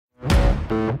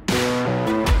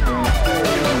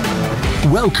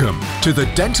Welcome to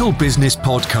the Dental Business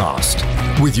Podcast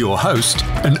with your host,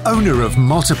 an owner of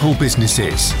multiple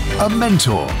businesses, a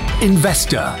mentor,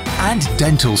 investor, and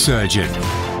dental surgeon,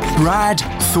 Brad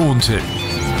Thornton.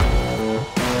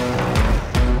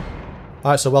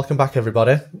 All right, so welcome back,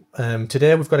 everybody.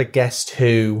 Today we've got a guest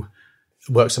who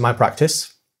works in my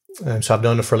practice. So I've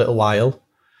known her for a little while.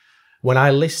 When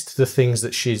I list the things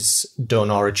that she's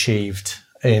done or achieved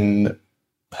in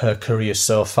her career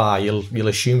so far, you'll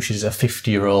assume she's a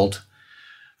 50-year-old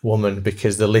woman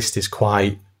because the list is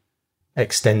quite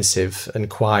extensive and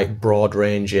quite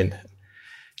broad-ranging.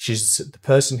 She's the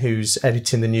person who's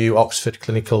editing the new Oxford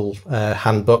Clinical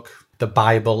Handbook, the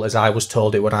Bible, as I was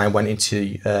told it when I went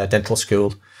into dental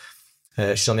school.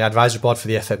 She's on the advisory board for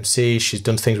the FMC. She's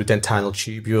done things with dentinal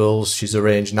tubules. She's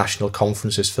arranged national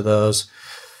conferences for those.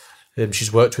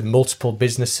 She's worked with multiple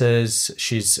businesses.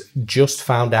 She's just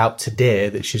found out today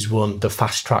that she's won the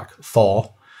Fast Track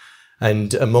 4,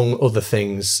 and among other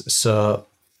things. So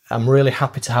I'm really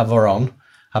happy to have her on.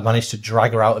 I managed to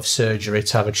drag her out of surgery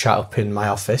to have a chat up in my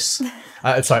office.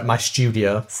 My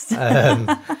studio.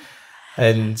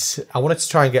 And I wanted to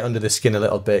try and get under the skin a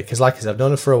little bit because, like I said, I've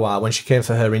known her for a while. When she came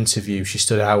for her interview, she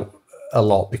stood out a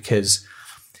lot because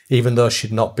even though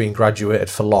she'd not been graduated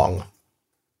for long,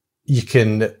 you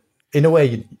can... In a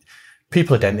way,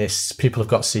 people are dentists, people have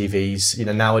got CVs.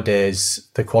 Nowadays,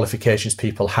 the qualifications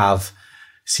people have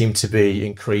seem to be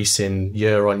increasing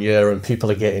year on year, and people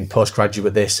are getting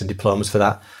postgraduate this and diplomas for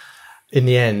that. In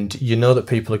the end, you know that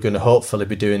people are going to hopefully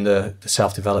be doing the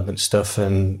self-development stuff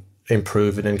and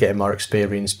improving and getting more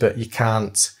experience, but you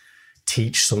can't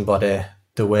teach somebody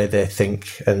the way they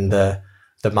think and the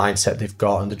mindset they've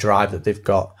got and the drive that they've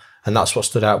got. And that's what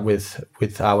stood out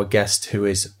with our guest, who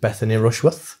is Bethany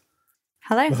Rushworth.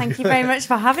 Hello, thank you very much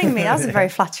for having me. That was a very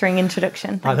flattering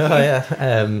introduction. Thank you.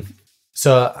 Yeah.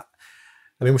 So,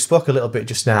 we spoke a little bit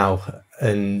just now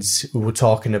and we were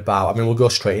talking about, we'll go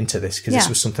straight into this because this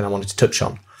was something I wanted to touch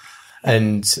on.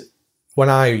 And when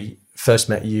I first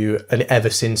met you, and ever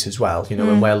since as well,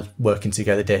 when we're working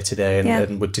together day to day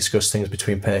and would discuss things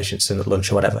between patients and at lunch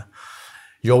or whatever,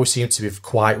 you always seem to be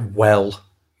quite well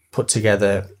put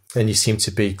together and you seem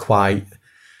to be quite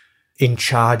in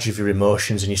charge of your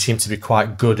emotions, and you seem to be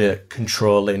quite good at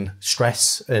controlling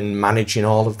stress and managing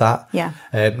all of that. Yeah.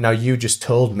 Now, you just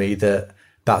told me that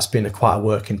that's been quite a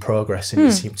work in progress and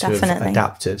you seem to have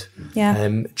adapted. Yeah.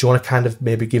 Do you want to kind of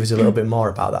maybe give us a little bit more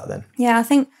about that then? Yeah, I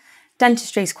think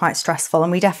dentistry is quite stressful,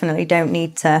 and we definitely don't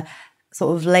need to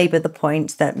sort of labour the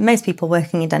point that most people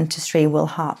working in dentistry will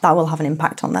have an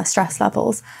impact on their stress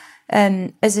levels.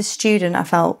 As a student, I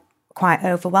felt quite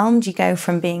overwhelmed. You go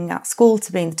from being at school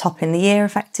to being the top in the year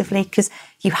effectively, because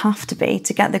you have to be,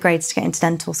 to get the grades to get into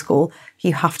dental school,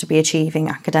 you have to be achieving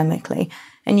academically.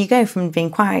 And you go from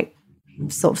being quite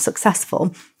sort of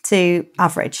successful to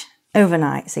average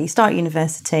overnight. So you start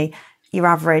university, you're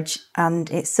average, and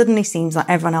it suddenly seems like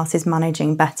everyone else is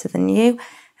managing better than you.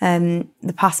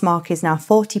 The pass mark is now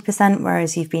 40%,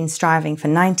 whereas you've been striving for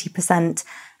 90%,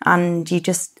 and you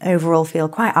just overall feel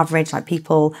quite average, like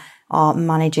people are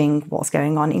managing what's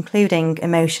going on, including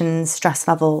emotions, stress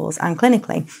levels, and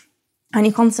clinically. And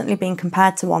you're constantly being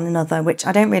compared to one another, which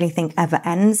I don't really think ever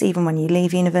ends, even when you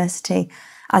leave university.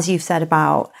 As you've said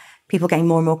about people getting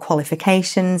more and more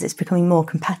qualifications, it's becoming more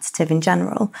competitive in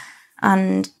general.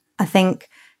 And I think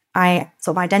I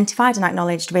sort of identified and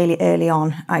acknowledged really early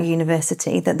on at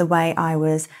university that the way I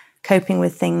was coping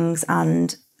with things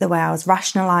and the way I was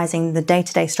rationalising the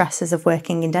day-to-day stresses of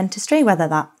working in dentistry, whether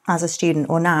that as a student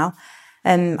or now,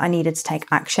 I needed to take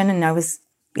action, and it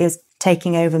was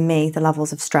taking over me, the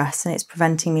levels of stress, and it's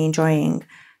preventing me enjoying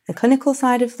the clinical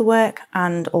side of the work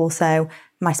and also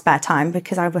my spare time,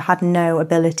 because I had no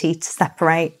ability to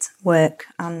separate work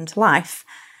and life.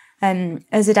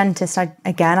 As a dentist, I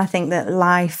think that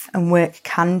life and work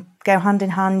can go hand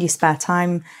in hand. Your spare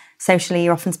time, socially,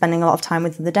 you're often spending a lot of time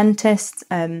with the dentists.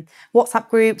 WhatsApp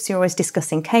groups, you're always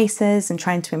discussing cases and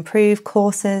trying to improve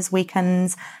courses,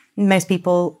 weekends. Most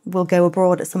people will go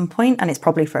abroad at some point, and it's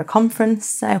probably for a conference.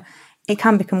 So it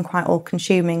can become quite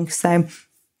all-consuming. So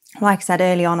like I said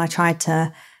early on, I tried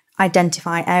to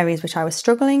identify areas which I was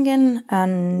struggling in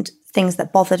and things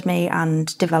that bothered me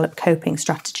and develop coping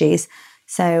strategies.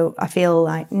 So I feel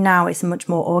like now it's a much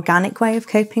more organic way of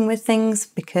coping with things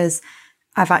because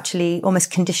I've actually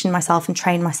almost conditioned myself and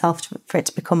trained myself for it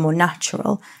to become more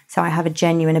natural. So I have a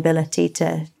genuine ability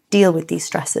to deal with these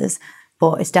stresses,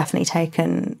 but it's definitely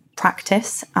taken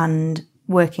practice and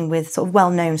working with sort of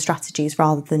well-known strategies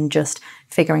rather than just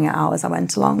figuring it out as I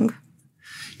went along.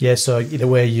 Yeah, so in a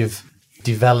way you've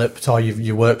developed or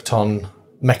you worked on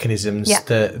mechanisms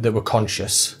that were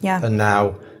conscious, and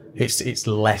now it's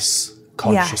less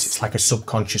conscious. Yes. It's like a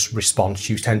subconscious response.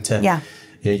 You tend to,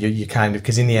 you kind of,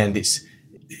 because in the end, it's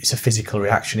a physical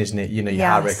reaction, isn't it? You know, your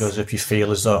heart rate goes up. You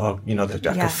feel as though, I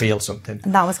can feel something.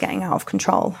 And that was getting out of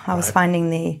control. I was finding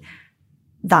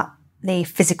the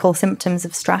physical symptoms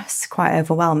of stress quite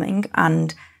overwhelming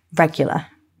and regular.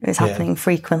 It was happening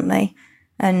frequently.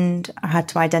 And I had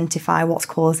to identify what's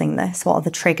causing this, what are the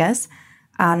triggers,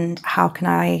 and how can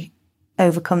I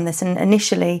overcome this. And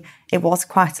initially, it was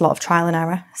quite a lot of trial and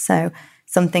error. So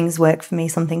some things work for me,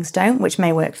 some things don't, which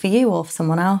may work for you or for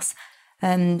someone else.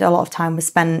 And a lot of time was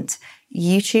spent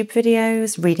YouTube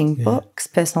videos, reading books,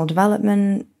 personal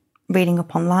development, reading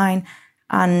up online,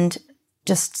 and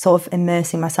just sort of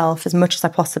immersing myself as much as I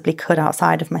possibly could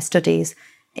outside of my studies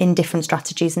in different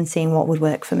strategies and seeing what would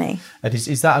work for me. And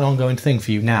is that an ongoing thing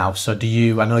for you now? So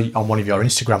I know on one of your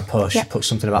Instagram posts, you put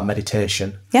something about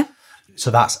meditation. Yeah.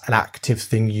 So that's an active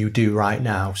thing you do right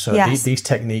now. So these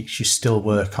techniques you still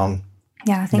work on.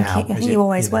 Yeah, I think you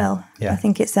always will. Yeah. I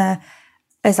think it's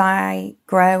as I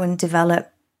grow and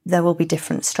develop, there will be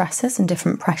different stresses and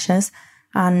different pressures,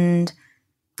 and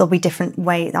there'll be different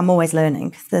ways. I'm always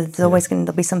learning. There's always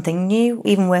there'll be something new.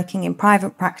 Even working in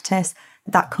private practice,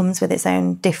 that comes with its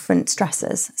own different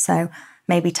stresses. So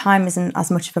maybe time isn't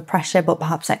as much of a pressure, but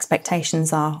perhaps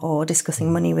expectations are, or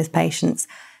discussing money with patients.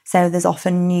 So there's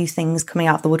often new things coming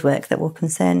out of the woodwork that will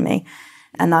concern me,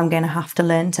 and I'm going to have to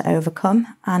learn to overcome.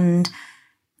 And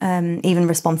even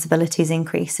responsibilities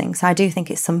increasing. So I do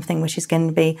think it's something which is going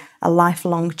to be a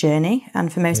lifelong journey.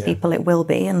 And for most people, it will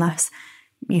be, unless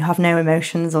you have no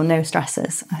emotions or no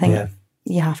stresses. I think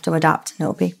you have to adapt and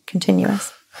it'll be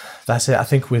continuous. That's it. I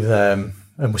think with, and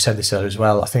we said this earlier as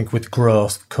well, I think with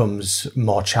growth comes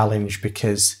more challenge,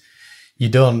 because you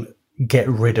don't get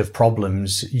rid of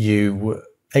problems, you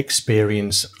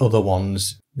experience other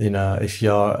ones. You know, if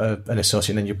you're an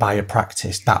associate and then you buy a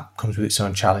practice, that comes with its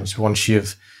own challenge. Once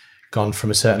you've gone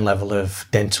from a certain level of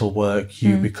dental work,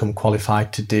 you become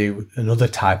qualified to do another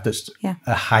type that's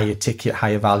a higher ticket,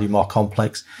 higher value, more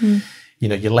complex. You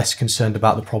know, you're less concerned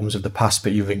about the problems of the past,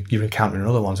 but you're encountering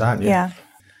other ones, aren't you? Yeah.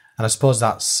 And I suppose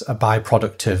that's a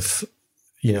byproduct of,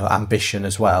 ambition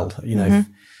as well.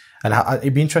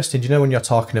 It'd be interesting, when you're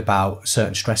talking about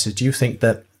certain stresses, do you think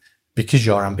that because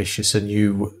you're ambitious and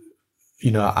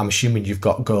I'm assuming you've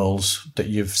got goals that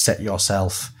you've set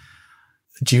yourself,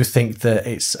 do you think that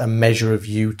it's a measure of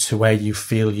you to where you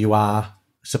feel you are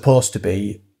supposed to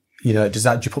be? Do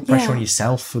you put pressure on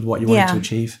yourself with what you want to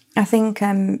achieve? I think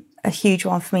a huge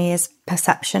one for me is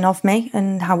perception of me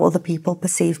and how other people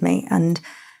perceive me. And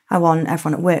I want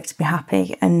everyone at work to be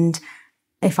happy. And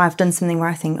if I've done something where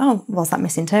I think, oh, was that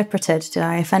misinterpreted? Did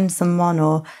I offend someone?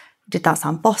 Or did that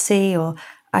sound bossy? Or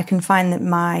I can find that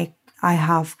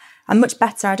I'm much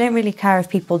better. I don't really care if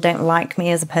people don't like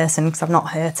me as a person, because I've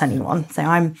not hurt anyone.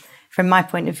 So from my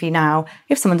point of view now,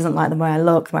 if someone doesn't like the way I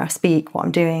look, the way I speak, what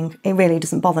I'm doing, it really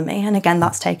doesn't bother me. And again,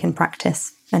 that's taken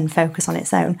practice and focus on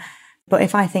its own. But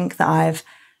if I think that I've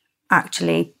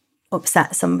actually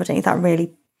upset somebody, that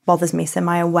really bothers me. So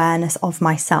my awareness of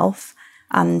myself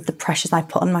and the pressures I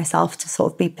put on myself to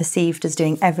sort of be perceived as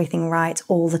doing everything right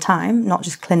all the time, not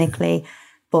just clinically,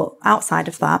 but outside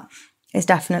of that, is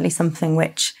definitely something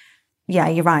which,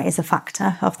 you're right, is a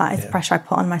factor of that, is the pressure I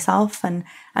put on myself. And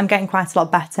I'm getting quite a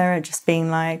lot better at just being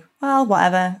like, well,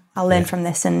 whatever, I'll learn from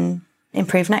this and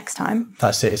improve next time.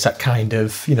 That's it. It's that kind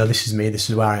of, this is me, this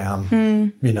is where I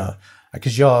am,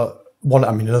 because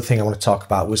another thing I want to talk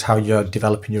about was how you're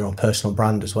developing your own personal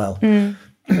brand as well. And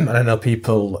I know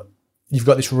you've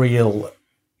got this real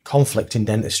conflict in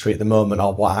dentistry at the moment,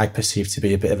 or what I perceive to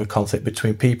be a bit of a conflict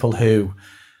between people who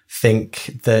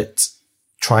think that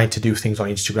trying to do things on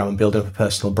Instagram and build up a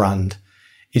personal brand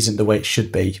isn't the way it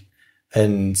should be.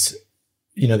 And,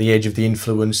 the age of the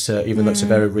influencer, even though it's a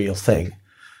very real thing,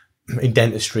 in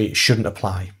dentistry, it shouldn't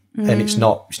apply. And it's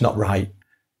not right.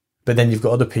 But then you've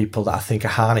got other people that I think are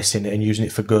harnessing it and using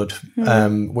it for good,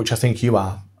 which I think you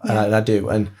are, and I do.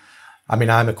 And I've been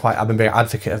a big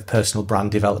advocate of personal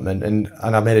brand development, and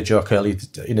I made a joke earlier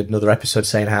in another episode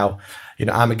saying how,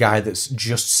 I'm a guy that's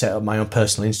just set up my own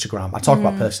personal Instagram. I talk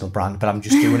about personal brand, but I'm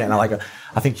just doing it, and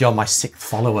I think you're my 6th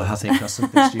follower. I think that's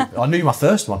something stupid. I knew you were my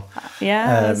first one.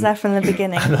 Yeah, I was there from the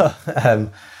beginning. I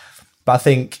know. But I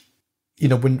think,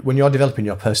 when you're developing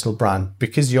your personal brand,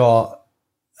 because you're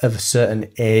of a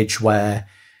certain age where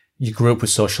you grew up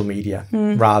with social media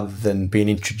rather than being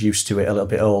introduced to it a little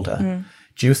bit older,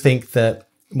 do you think that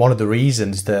one of the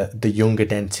reasons that the younger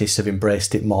dentists have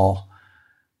embraced it more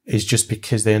is just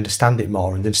because they understand it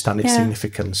more and understand its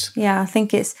significance? Yeah, I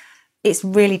think it's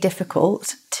really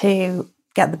difficult to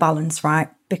get the balance right,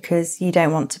 because you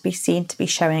don't want to be seen to be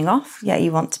showing off, yet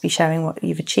you want to be showing what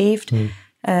you've achieved.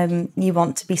 You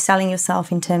want to be selling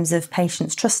yourself in terms of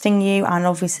patients trusting you. And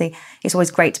obviously, it's always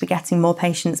great to be getting more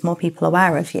patients, more people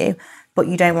aware of you, but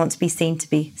you don't want to be seen to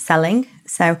be selling.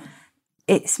 So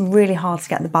it's really hard to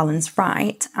get the balance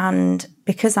right. And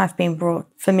because I've been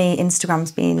for me,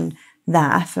 Instagram's been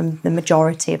there for the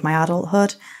majority of my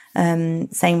adulthood.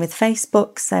 Same with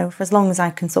Facebook. So for as long as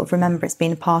I can sort of remember, it's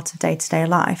been a part of day-to-day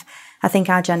life. I think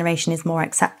our generation is more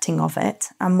accepting of it,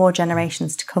 and more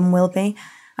generations to come will be.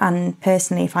 And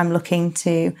personally, if I'm looking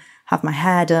to have my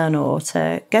hair done or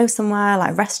to go somewhere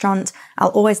like a restaurant, I'll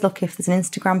always look if there's an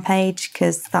Instagram page,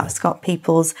 because that's got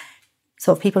people's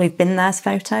sort of people who've been there's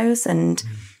photos. And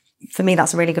for me,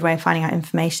 that's a really good way of finding out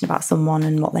information about someone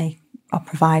and what they are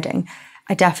providing.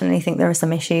 I definitely think there are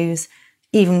some issues,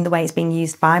 even the way it's being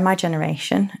used by my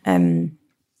generation,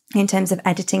 in terms of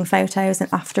editing photos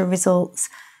and after results.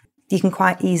 You can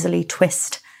quite easily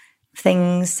twist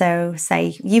things. So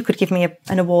say you could give me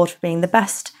an award for being the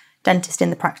best dentist in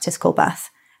the practice called Beth,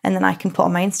 and then I can put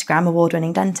on my Instagram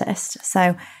award-winning dentist.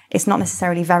 So it's not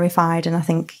necessarily verified, and I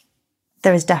think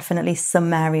there is definitely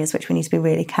some areas which we need to be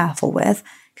really careful with,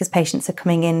 because patients are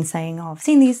coming in saying, oh, I've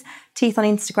seen these teeth on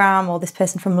Instagram, or this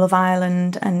person from Love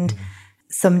Island, and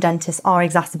some dentists are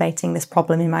exacerbating this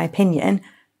problem, in my opinion,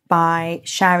 by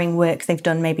sharing work they've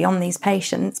done maybe on these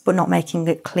patients, but not making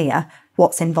it clear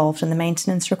what's involved and the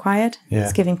maintenance required.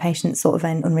 It's giving patients sort of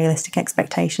unrealistic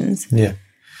expectations. Yeah.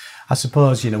 I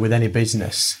suppose, with any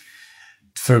business,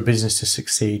 for a business to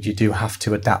succeed, you do have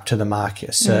to adapt to the market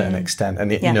a certain extent.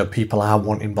 And, people are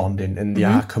wanting bonding, and they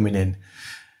are coming in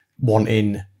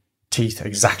wanting teeth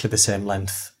exactly the same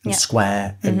length and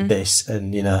square and this.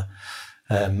 And,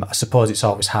 I suppose it's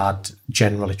always hard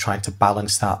generally trying to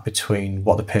balance that between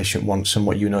what the patient wants and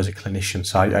what you know as a clinician.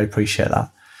 So I appreciate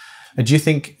that. And do you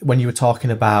think when you were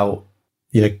talking about,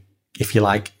 if you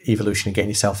like, evolution and getting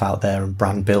yourself out there and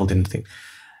brand building thing,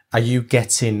 are you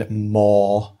getting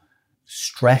more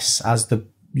stress as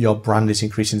your brand is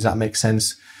increasing? Does that make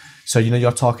sense? So,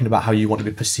 you're talking about how you want to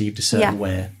be perceived a certain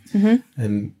way.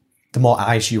 And the more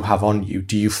eyes you have on you,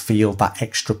 do you feel that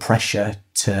extra pressure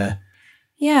to...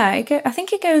 Yeah, I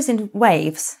think it goes in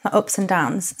waves, like ups and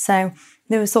downs. So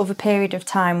there was sort of a period of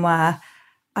time where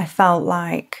I felt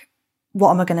like,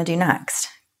 what am I going to do next?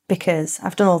 Because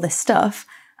I've done all this stuff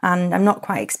and I'm not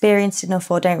quite experienced enough,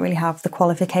 or don't really have the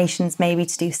qualifications maybe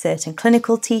to do certain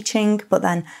clinical teaching, but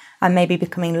then I'm maybe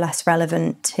becoming less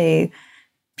relevant to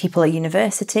people at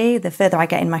university. The further I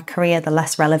get in my career, the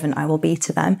less relevant I will be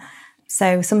to them.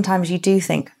 So sometimes you do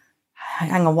think,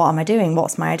 hang on, what am I doing?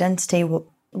 What's my identity?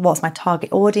 What's my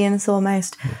target audience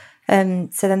almost? So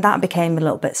then that became a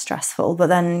little bit stressful, but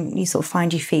then you sort of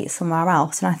find your feet somewhere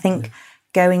else. And I think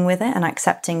going with it and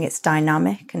accepting it's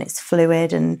dynamic and it's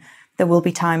fluid, and there will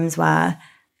be times where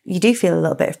you do feel a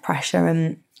little bit of pressure.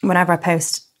 And whenever I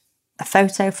post a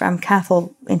photo, I'm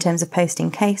careful in terms of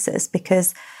posting cases,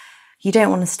 because you don't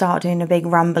want to start doing a big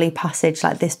rambly passage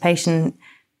like, this patient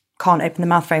can't open the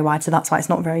mouth very wide, so that's why it's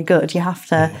not very good. You have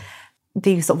to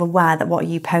be sort of aware that what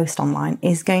you post online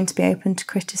is going to be open to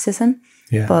criticism.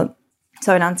 But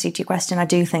so in answer to your question, I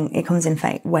do think it comes in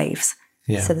waves.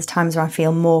 So there's times where I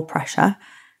feel more pressure,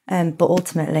 but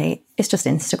ultimately it's just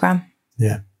Instagram.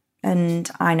 And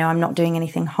I know I'm not doing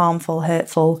anything harmful,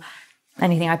 hurtful.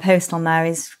 Anything I post on there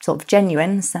is sort of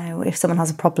genuine. So if someone has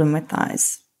a problem with that,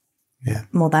 it's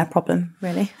more their problem,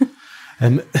 really.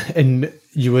 And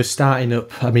you were starting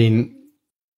up,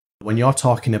 when you're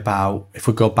talking about, if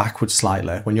we go backwards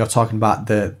slightly, when you're talking about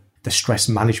the stress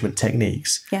management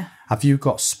techniques, have you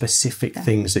got specific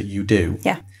things that you do?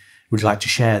 Would you like to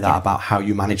share that about how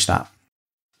you manage that?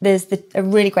 There's a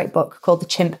really great book called The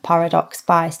Chimp Paradox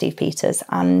by Steve Peters,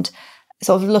 and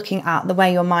sort of looking at the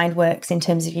way your mind works in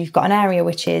terms of, you've got an area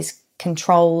which is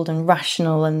controlled and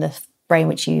rational, and the brain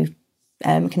which you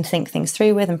can think things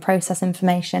through with and process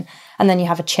information. And then you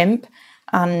have a chimp,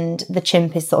 and the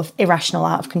chimp is sort of irrational,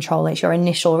 out of control. It's your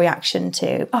initial reaction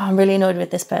to, I'm really annoyed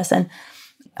with this person,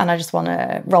 and I just want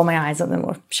to roll my eyes at them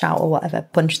or shout or whatever,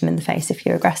 punch them in the face if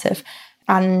you're aggressive.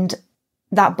 And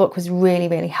that book was really,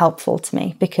 really helpful to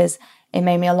me, because it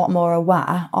made me a lot more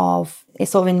aware of,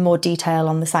 it's sort of in more detail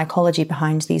on the psychology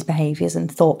behind these behaviours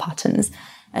and thought patterns.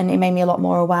 And it made me a lot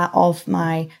more aware of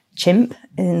my chimp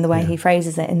in the way he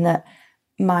phrases it, in that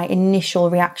my initial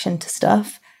reaction to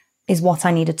stuff is what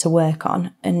I needed to work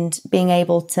on, and being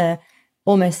able to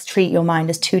almost treat your mind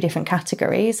as two different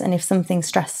categories. And if something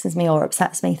stresses me or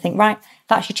upsets me, think, right,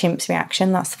 that's your chimp's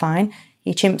reaction, that's fine.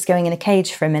 Your chimp's going in a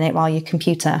cage for a minute while your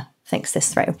computer thinks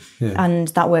this through. And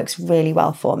that works really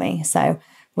well for me. So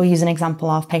we'll use an example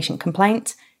of patient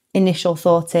complaint. Initial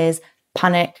thought is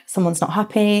panic, someone's not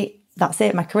happy, that's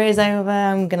it, my career's over,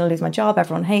 I'm going to lose my job,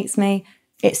 everyone hates me.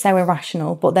 It's so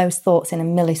irrational, but those thoughts in a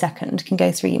millisecond can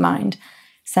go through your mind.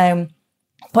 So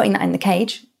putting that in the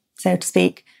cage, so to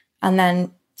speak, and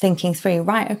then thinking through,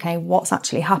 right, okay, what's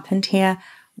actually happened here?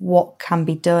 What can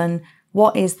be done?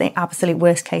 What is the absolute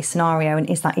worst case scenario? And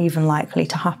is that even likely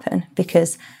to happen?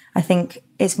 Because I think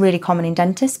it's really common in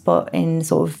dentists, but in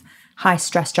sort of high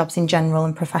stress jobs in general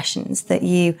and professions, that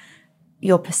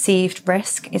your perceived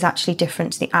risk is actually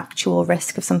different to the actual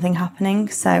risk of something happening.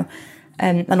 So,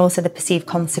 and also the perceived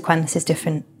consequence is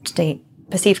different to the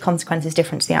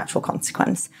actual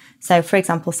consequence. So, for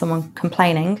example, someone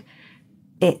complaining,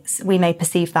 we may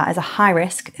perceive that as a high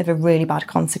risk of a really bad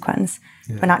consequence,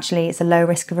 when actually it's a low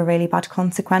risk of a really bad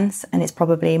consequence, and it's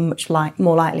probably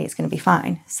more likely it's going to be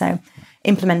fine. So,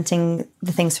 implementing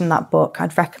the things from that book,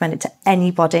 I'd recommend it to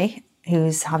anybody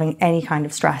who's having any kind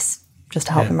of stress, just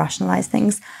to help them rationalise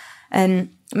things.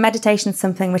 Meditation is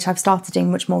something which I've started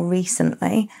doing much more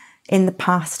recently. In the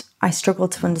past, I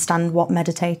struggled to understand what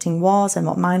meditating was and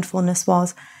what mindfulness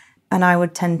was. And I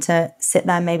would tend to sit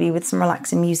there maybe with some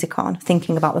relaxing music on,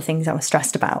 thinking about the things I was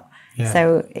stressed about. Yeah.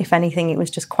 So if anything, it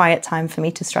was just quiet time for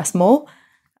me to stress more.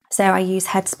 So I use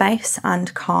Headspace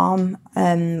and Calm,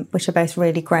 which are both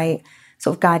really great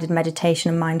sort of guided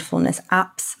meditation and mindfulness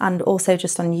apps. And also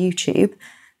just on YouTube,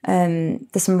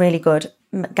 there's some really good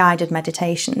guided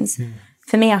meditations.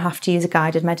 For me, I have to use a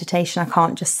guided meditation. I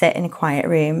can't just sit in a quiet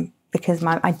room because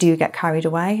I do get carried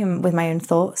away with my own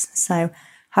thoughts. So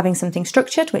having something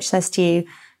structured, which says to you,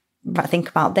 think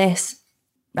about this,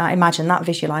 imagine that,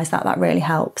 visualize that really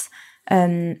helps.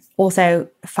 Also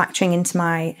factoring into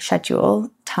my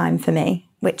schedule time for me,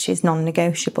 which is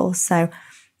non-negotiable. So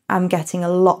I'm getting a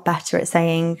lot better at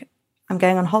saying, I'm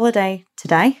going on holiday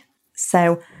today,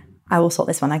 so I will sort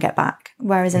this when I get back.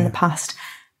 Whereas in the past,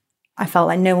 I felt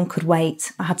like no one could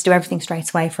wait. I had to do everything straight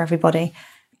away for everybody.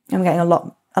 I'm getting a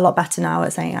lot better now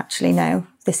at saying, actually, no,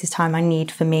 this is time I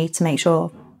need for me to make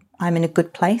sure I'm in a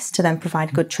good place to then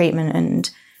provide good treatment and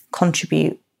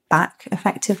contribute back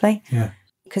effectively. Yeah.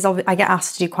 Because I get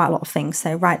asked to do quite a lot of things.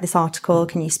 So write this article,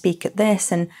 can you speak at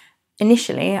this? And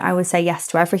initially I would say yes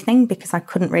to everything because I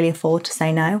couldn't really afford to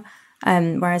say no.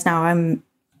 Whereas now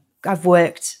I've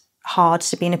worked hard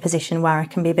to be in a position where I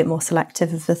can be a bit more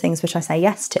selective of the things which I say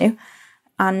yes to.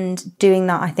 And doing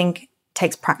that, I think,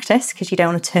 takes practice because you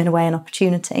don't want to turn away an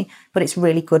opportunity, but it's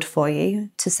really good for you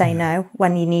to say no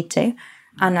when you need to.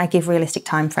 And I give realistic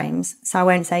timeframes. So I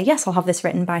won't say, yes, I'll have this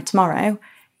written by tomorrow.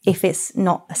 If it's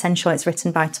not essential, it's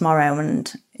written by tomorrow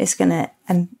and it's going to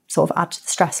sort of add to the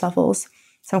stress levels.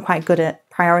 So I'm quite good at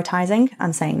prioritising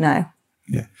and saying no.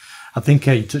 Yeah. I think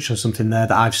you touched on something there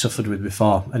that I've suffered with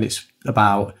before, and it's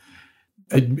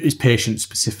patient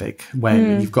specific.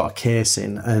 When you've got a case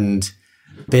in and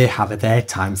they have their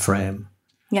time frame,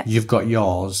 you've got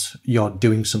yours, you're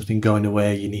doing something, going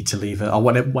away, you need to leave it, or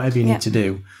whatever you need to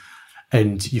do,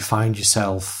 and you find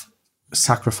yourself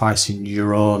sacrificing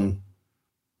your own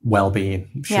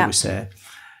well-being, should we say,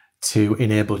 to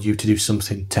enable you to do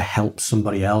something to help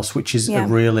somebody else, which is a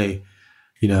really,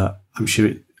 I'm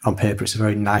sure on paper it's a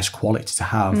very nice quality to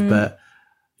have, but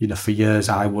for years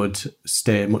I would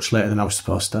stay much later than I was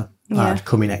supposed to. I'd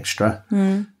come in extra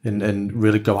and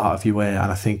really go out of your way.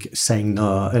 And I think saying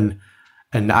no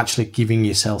and actually giving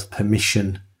yourself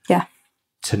permission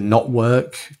to not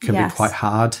work can be quite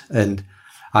hard. And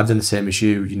I've done the same as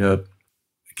you,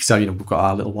 because we've got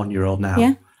our little 1-year-old now.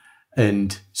 Yeah.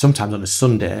 And sometimes on a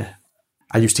Sunday,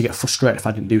 I used to get frustrated if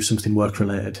I didn't do something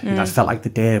work-related. And I felt like the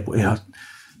day,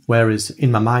 whereas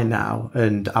in my mind now,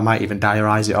 and I might even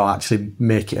diarise it or actually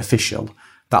make it official,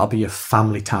 that'll be a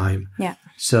family time. Yeah.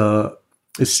 So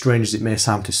as strange as it may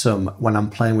sound to some, when I'm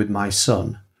playing with my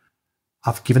son,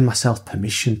 I've given myself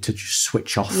permission to just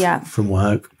switch off from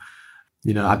work.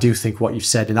 I do think what you've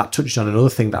said, and that touched on another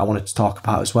thing that I wanted to talk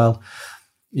about as well.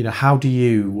 How do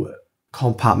you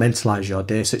compartmentalise your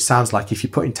day? So it sounds like if you're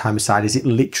putting time aside, is it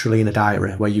literally in a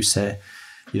diary where you say,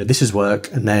 this is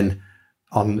work, and then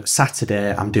on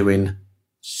Saturday I'm doing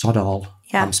sod all.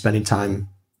 Yeah. I'm spending time.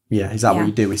 Yeah. Is that what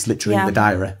you do? It's literally in the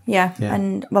diary. Yeah.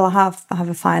 And I have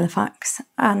a Filofax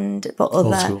but other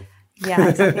old school. Yeah,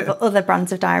 exactly. But other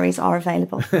brands of diaries are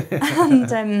available.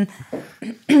 And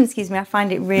excuse me, I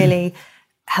find it really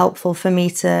helpful for me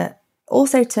to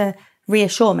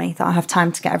reassure me that I have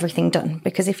time to get everything done.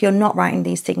 Because if you're not writing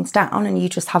these things down and you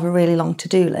just have a really long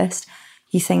to-do list,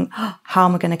 you think, how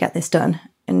am I going to get this done?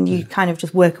 And you kind of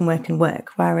just work and work and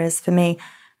work. Whereas for me,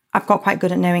 I've got quite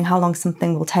good at knowing how long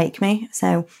something will take me.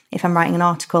 So if I'm writing an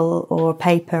article or a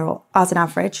paper, or as an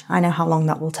average, I know how long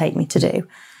that will take me to do.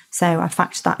 So I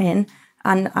factor that in.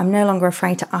 And I'm no longer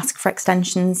afraid to ask for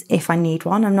extensions if I need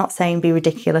one. I'm not saying be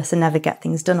ridiculous and never get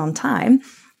things done on time.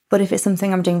 But if it's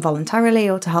something I'm doing voluntarily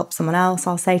or to help someone else,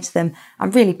 I'll say to them,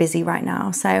 I'm really busy right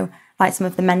now. So like some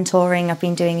of the mentoring I've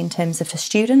been doing in terms of for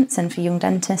students and for young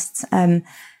dentists,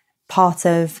 part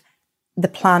of the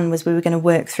plan was we were going to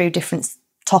work through different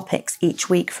topics each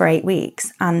week for 8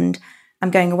 weeks. And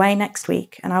I'm going away next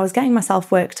week. And I was getting myself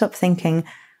worked up thinking,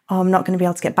 oh, I'm not going to be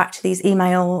able to get back to these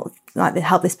emails, like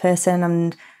help this person.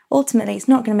 And ultimately, it's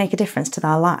not going to make a difference to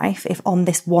their life if on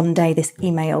this one day, this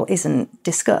email isn't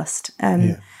discussed.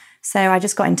 So I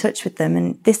just got in touch with them,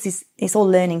 and it's all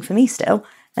learning for me still,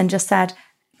 and just said,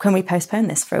 can we postpone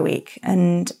this for a week?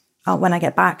 And when I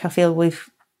get back, I feel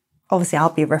obviously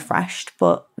I'll be refreshed,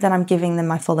 but then I'm giving them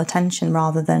my full attention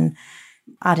rather than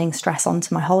adding stress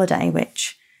onto my holiday,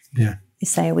 which is,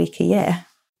 say, a week a year.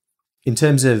 In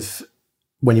terms of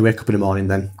when you wake up in the morning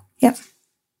then,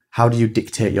 how do you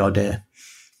dictate your day?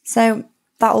 So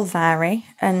that'll vary,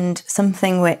 and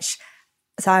something which...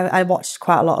 So I watched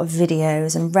quite a lot of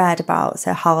videos and read about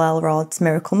Hal Elrod's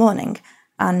Miracle Morning.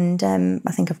 And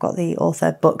I think I've got the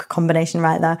author book combination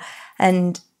right there.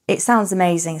 And it sounds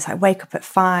amazing. It's like wake up at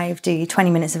 5, do your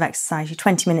 20 minutes of exercise, your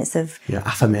 20 minutes of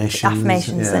affirmations.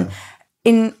 Yeah.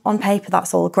 And on paper,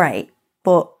 that's all great.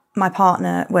 But my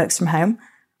partner works from home,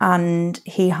 and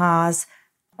he has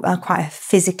quite a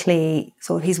physically,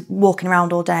 he's walking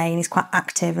around all day, and he's quite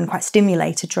active and quite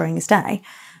stimulated during his day.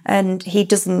 And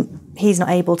he's not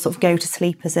able to go to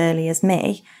sleep as early as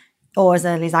me, or as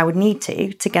early as I would need to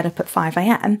get up at 5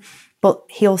 a.m. But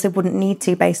he also wouldn't need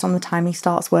to based on the time he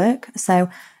starts work.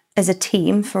 So as a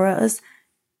team for us,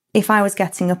 if I was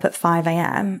getting up at 5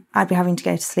 a.m., I'd be having to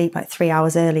go to sleep like 3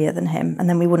 hours earlier than him, and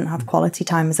then we wouldn't have quality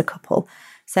time as a couple.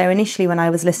 So initially when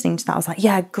I was listening to that, I was like,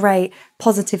 yeah, great,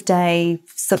 positive day,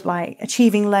 like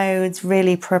achieving loads,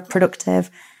 really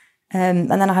productive. And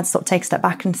then I had to take a step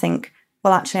back and think,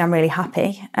 well, actually, I'm really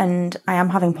happy and I am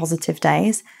having positive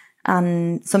days,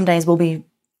 and some days will be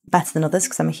better than others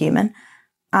because I'm a human,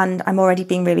 and I'm already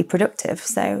being really productive.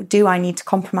 So do I need to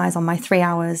compromise on my 3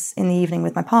 hours in the evening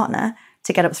with my partner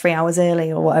to get up 3 hours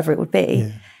early or whatever it would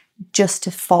be just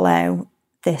to follow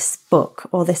this book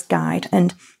or this guide?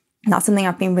 And that's something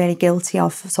I've been really guilty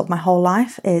of my whole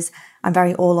life. Is I'm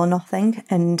very all or nothing,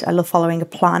 and I love following a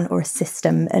plan or a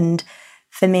system. And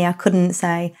for me, I couldn't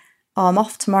say, oh, I'm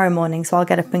off tomorrow morning, so I'll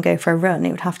get up and go for a run.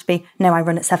 It would have to be, no, I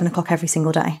run at 7 o'clock every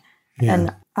single day.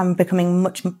 And I'm becoming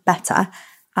much better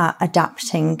at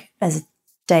adapting as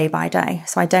day by day.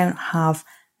 So I don't have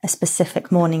a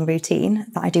specific morning routine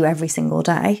that I do every single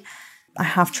day. I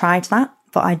have tried that,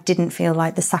 but I didn't feel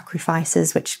like the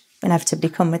sacrifices which inevitably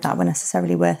come with that were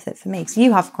necessarily worth it for me. Because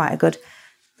you have quite a good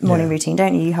morning routine,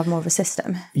 don't you? You have more of a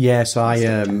system. Yeah, so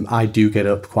I do get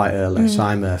up quite early. So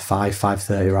I'm a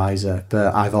 5:30 riser,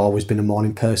 but I've always been a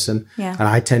morning person. Yeah. And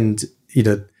I tend,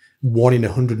 1 in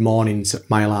 100 mornings,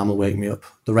 my alarm will wake me up.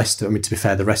 The rest of, to be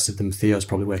fair, the rest of them, Theo's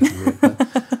probably waking me up.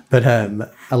 But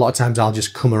a lot of times I'll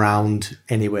just come around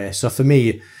anyway. So for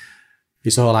me,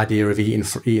 it's the whole idea of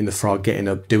eating the frog, getting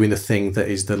up, doing the thing that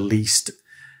is the least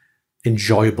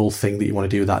enjoyable thing that you want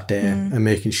to do that day, and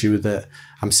making sure that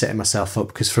I'm setting myself up.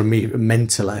 Because for me,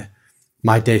 mentally,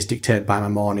 my day's dictated by my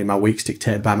morning, my week's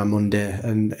dictated by my Monday,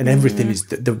 and everything is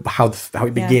how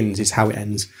it begins is how it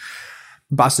ends.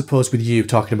 But I suppose with you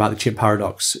talking about the chimp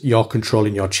paradox, you're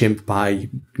controlling your chimp by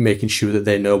making sure that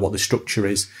they know what the structure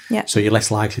is. Yeah. So you're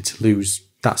less likely to lose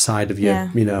that side of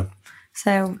you,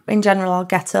 So in general, I'll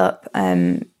get up,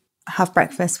 have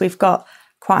breakfast. We've got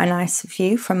quite a nice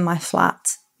view from my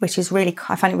flat, which is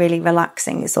I find it really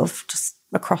relaxing. It's just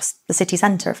across the city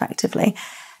centre effectively.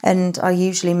 And I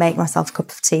usually make myself a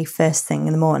cup of tea first thing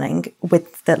in the morning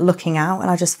with that looking out.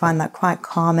 And I just find that quite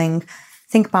calming.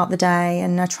 Think about the day,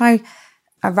 and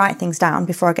I write things down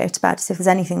before I go to bed. So if there's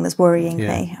anything that's worrying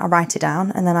me, I write it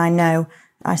down. And then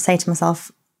I say to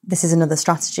myself, this is another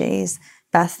strategy.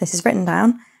 Beth, this is written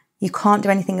down. You can't do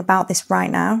anything about this right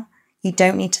now. You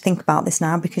don't need to think about this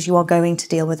now because you are going to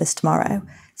deal with this tomorrow.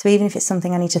 So even if it's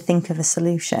something I need to think of a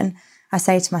solution, I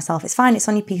say to myself, it's fine, it's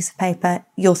on your piece of paper.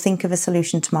 You'll think of a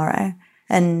solution tomorrow.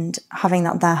 And having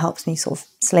that there helps me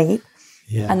sleep.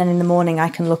 Yeah. And then in the morning, I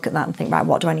can look at that and think, right,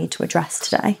 what do I need to address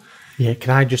today? Yeah,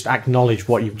 can I just acknowledge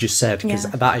what you've just said? Because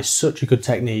that is such a good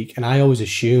technique. And I always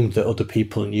assumed that other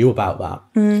people knew about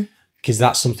that. Because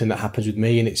that's something that happens with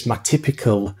me. And it's my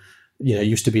typical it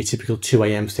used to be a typical 2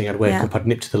 a.m. thing. I'd wake up, I'd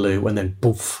nip to the loo, and then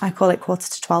boof. I call it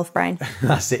 11:45 brain.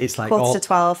 That's it. It's like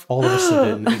 11:45. All of a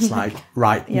sudden, it's like,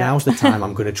 right, now's the time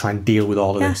I'm going to try and deal with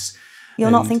all of this. You'll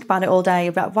not think about it all day.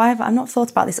 You'll be like, why have I not thought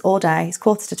about this all day? It's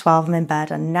 11:45, I'm in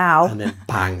bed, and now and then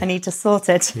bang, I need to sort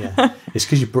it. Yeah, it's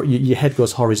because your head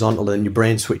goes horizontal and your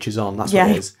brain switches on. That's what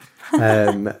it is.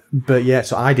 But yeah,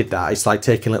 so I did that. It's like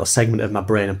taking a little segment of my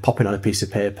brain and popping on a piece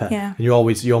of paper. Yeah. And you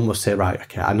almost say, right,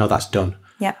 okay, I know that's done.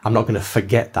 Yeah. I'm not going to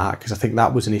forget that, because I think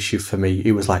that was an issue for me.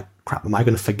 It was like, crap, am I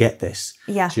going to forget this?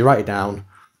 Yeah. So you write it down.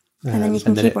 And then you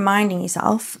can keep reminding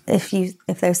yourself if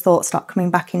those thoughts start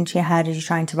coming back into your head as you're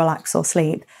trying to relax or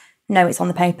sleep. No, it's on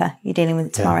the paper. You're dealing with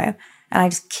it tomorrow. Yeah. And I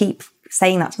just keep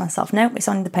saying that to myself. No, it's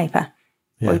on the paper.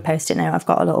 Yeah. Or you post-it note. I've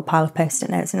got a little pile of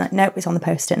post-it notes. And like, no, it's on the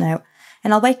post-it note.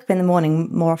 And I'll wake up in the morning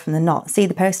more often than not, see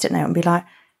the post-it note and be like,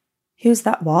 who's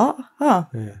that? What? Oh,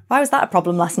 why was that a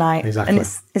problem last night? Exactly. And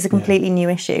it's a completely new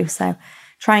issue. So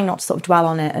trying not to sort of dwell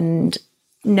on it and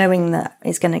knowing that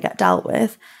it's going to get dealt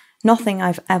with. Nothing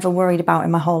I've ever worried about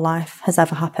in my whole life has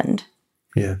ever happened.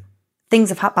 Yeah.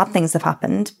 Bad things have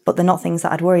happened, but they're not things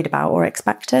that I'd worried about or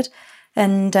expected.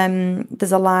 And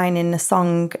there's a line in a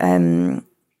song,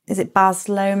 is it Baz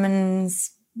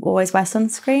Luhrmann's Always Wear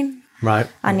Sunscreen? Right.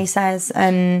 And he says,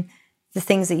 the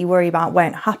things that you worry about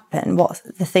won't happen.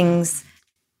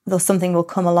 Something will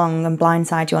come along and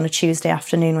blindside you on a Tuesday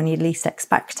afternoon when you least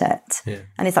expect it. Yeah.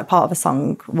 And it's like part of a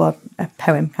song or a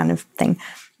poem kind of thing.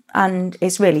 And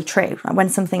it's really true. When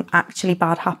something actually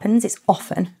bad happens, it's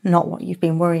often not what you've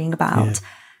been worrying about. Yeah.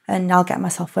 And I'll get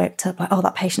myself worked up, like, oh,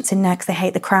 that patient's in next, they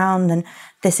hate the crown, and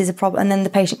this is a problem. And then the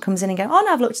patient comes in and goes, oh,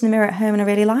 no, I've looked in the mirror at home and I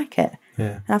really like it.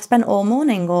 Yeah. And I've spent all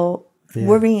morning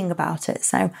worrying about it.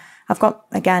 So I've got,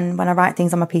 again, when I write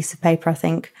things on my piece of paper, I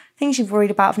think things you've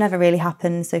worried about have never really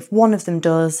happened. So if one of them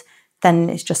does, then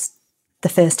it's just the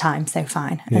first time, so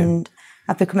fine. Yeah. And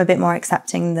I've become a bit more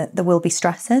accepting that there will be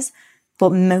stresses.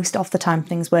 But most of the time,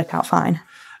 things work out fine.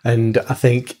 And I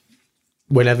think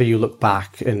whenever you look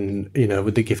back and,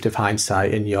 with the gift of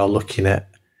hindsight and you're looking at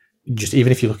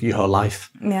even if you look at your whole life,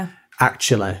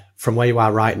 actually, from where you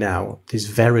are right now, there's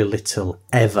very little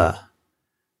ever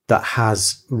that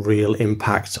has real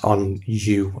impact on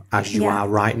you as you are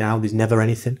right now. There's never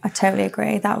anything. I totally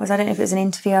agree. I don't know if it was an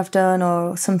interview I've done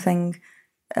or something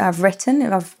I've written.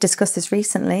 I've discussed this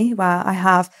recently where I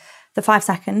have the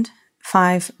 5-second,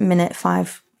 5-minute,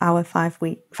 5-hour,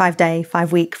 5-week, 5-day,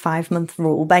 5-week, 5-month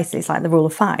rule. Basically, it's like the rule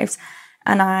of fives.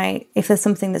 And if there's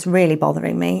something that's really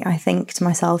bothering me, I think to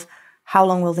myself, how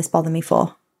long will this bother me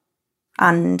for?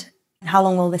 And how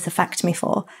long will this affect me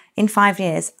for? In 5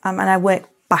 years, and I work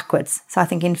backwards. So I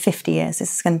think in 50 years,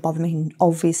 this is going to bother me.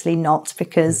 Obviously not,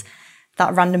 because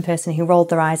that random person who rolled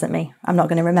their eyes at me, I'm not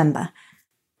going to remember.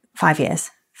 5 years.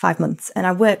 5 months. And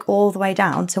I work all the way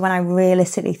down to when I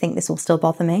realistically think this will still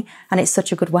bother me. And it's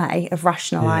such a good way of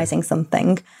rationalising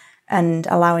something and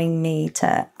allowing me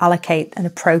to allocate an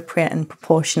appropriate and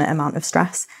proportionate amount of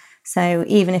stress. So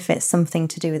even if it's something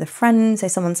to do with a friend, say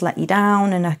someone's let you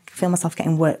down and I feel myself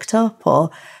getting worked up or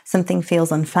something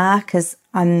feels unfair, because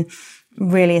I'm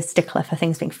really a stickler for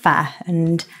things being fair.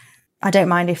 And I don't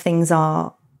mind if things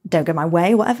don't go my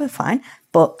way, whatever, fine.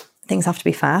 But things have to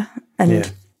be fair.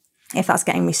 And if that's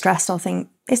getting me stressed, I'll think,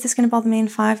 is this going to bother me in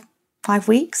five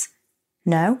weeks?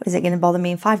 No. Is it going to bother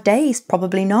me in 5 days?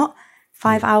 Probably not.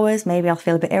 5 hours, maybe I'll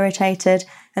feel a bit irritated.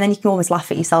 And then you can always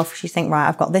laugh at yourself because you think, right,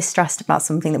 I've got this stressed about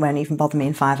something that won't even bother me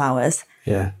in 5 hours.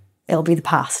 Yeah. It'll be the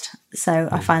past. So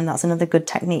I find that's another good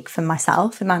technique for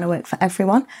myself. It might not work for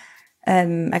everyone.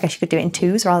 I guess you could do it in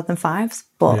 2s rather than 5s,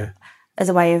 but as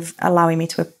a way of allowing me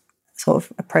to sort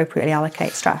of appropriately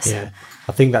allocate stress. Yeah,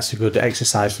 I think that's a good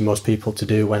exercise for most people to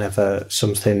do whenever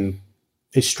something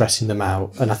is stressing them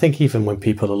out. And I think even when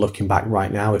people are looking back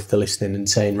right now, if they're listening and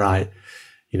saying, right,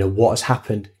 what has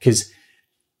happened? Because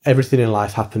everything in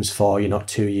life happens for you, not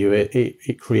to you.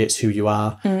 It creates who you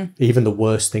are. Even the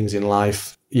worst things in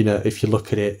life, if you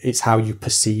look at it, it's how you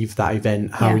perceive that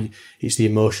event, it's the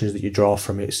emotions that you draw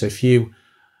from it. So if you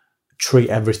treat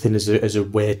everything as a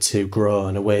way to grow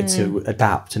and a way to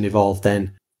adapt and evolve,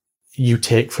 then you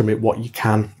take from it what you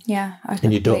can. Yeah.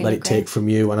 And you don't let it take from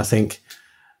you. And I think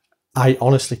I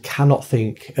honestly cannot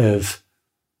think of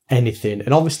anything.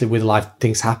 And obviously with life,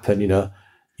 things happen,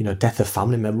 death of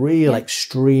family member, real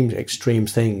extreme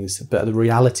things. But the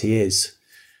reality is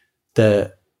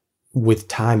that with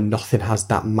time, nothing has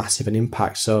that massive an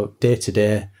impact. So day to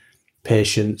day,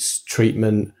 patients,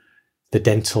 treatment, the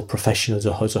dental profession as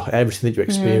a whole, everything that you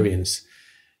experience,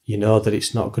 you know that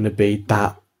it's not going to be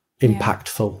that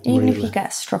impactful. Even if you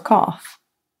get struck off,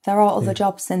 There are other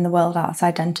jobs in the world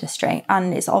outside dentistry,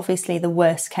 and it's obviously the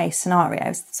worst case scenario.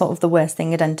 It's sort of the worst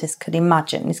thing a dentist could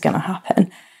imagine is going to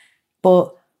happen.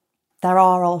 But there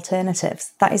are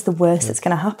alternatives. That is the worst that's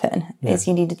going to happen, is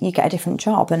you get a different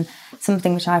job. And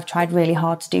something which I've tried really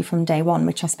hard to do from day one,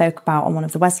 which I spoke about on one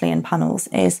of the Wesleyan panels,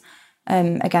 is,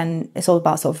 again, it's all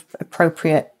about sort of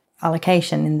appropriate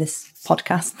allocation in this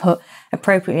podcast, but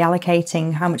appropriately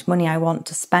allocating how much money I want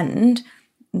to spend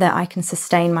that I can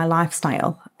sustain my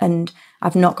lifestyle. And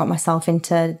I've not got myself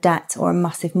into debt or a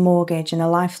massive mortgage and a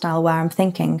lifestyle where I'm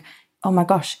thinking, oh my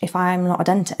gosh, if I'm not a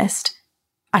dentist,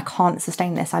 I can't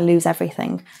sustain this. I lose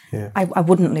everything. Yeah. I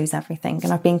wouldn't lose everything.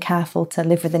 And I've been careful to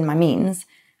live within my means.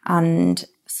 And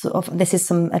sort of this is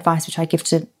some advice which I give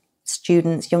to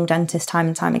students, young dentists, time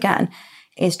and time again,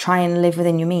 is try and live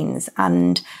within your means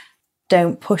and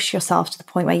don't push yourself to the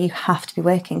point where you have to be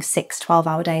working 6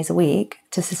 12-hour days a week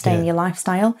to sustain your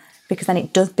lifestyle, because then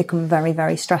it does become very,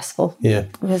 very stressful. Yeah.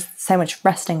 There's so much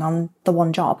resting on the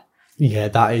one job. Yeah,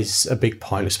 that is a big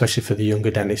point, especially for the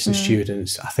younger dentists and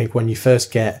students. I think when you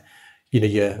first get,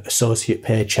 your associate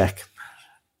paycheck,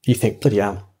 you think, bloody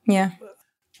hell. Yeah.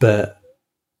 But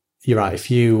you're right. If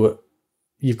you've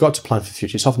got to plan for the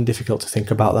future, it's often difficult to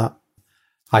think about that.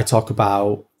 I talk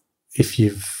about, if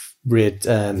you've read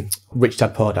Rich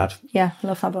Dad Poor Dad. Yeah, I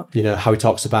love that book. How he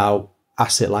talks about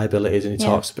asset liabilities, and he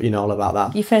talks, all about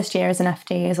that. Your first year as an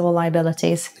FD is all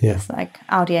liabilities. Yeah. It's like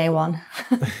Audi A1.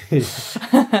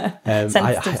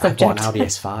 I bought an Audi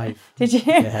S5. Did you?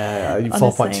 Yeah,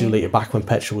 4.2 litre back when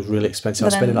petrol was really expensive. I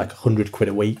was spending like £100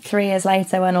 a week. 3 years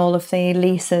later, when all of the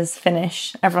leases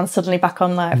finish, everyone's suddenly back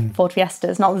on like Ford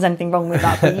Fiestas. Not that there's anything wrong with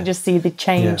that, but you just see the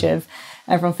change of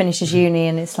everyone finishes uni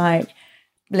and it's like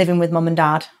living with mum and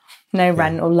dad. No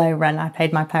rent or low rent. I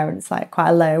paid my parents like quite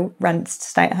a low rent to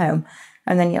stay at home.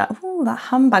 And then you're like, oh, that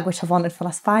handbag which I've wanted for the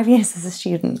last 5 years as a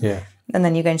student. Yeah. And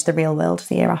then you go into the real world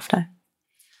the year after.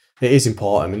 It is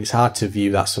important. I mean, it's hard to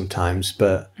view that sometimes,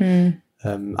 but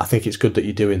I think it's good that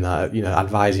you're doing that,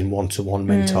 advising one-to-one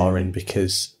mentoring,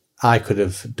 because I could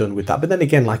have done with that. But then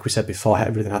again, like we said before,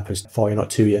 everything happens for you, not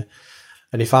to you.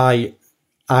 And if I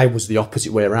was the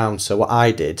opposite way around. So what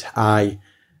I did, I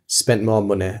spent more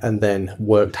money and then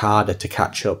worked harder to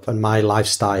catch up, and my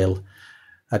lifestyle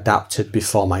adapted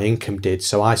before my income did.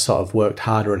 So I sort of worked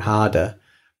harder and harder,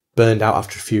 burned out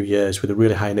after a few years with a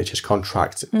really high NHS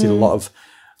contract, did a lot of,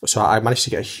 so I managed to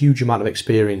get a huge amount of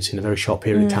experience in a very short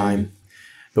period of time.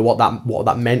 But what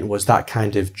that meant was that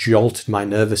kind of jolted my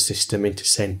nervous system into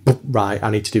saying, right, I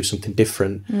need to do something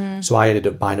different. So I ended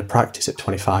up buying a practice at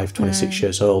 25, 26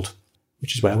 years old,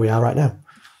 which is where we are right now.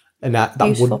 And that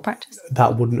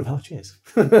wouldn't have helped. Cheers.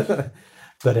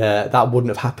 But that wouldn't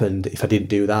have happened if I didn't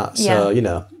do that. So,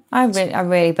 I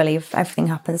really believe everything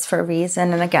happens for a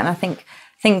reason. And again, I think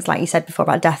things like you said before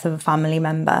about death of a family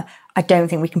member, I don't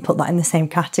think we can put that in the same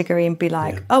category and be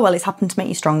like, oh, well, it's happened to make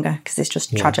you stronger, because it's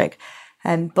just tragic.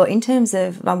 But in terms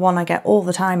of one I get all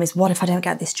the time is, what if I don't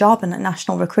get this job? And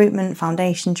national recruitment,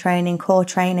 foundation training, core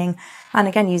training. And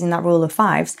again, using that rule of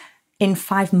fives, in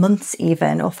 5 months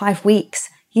even, or 5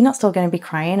 weeks, you're not still going to be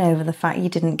crying over the fact you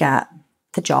didn't get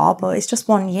the job, or it's just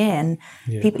 1 year. And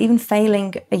people, even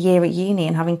failing a year at uni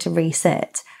and having to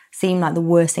resit, seemed like the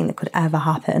worst thing that could ever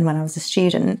happen when I was a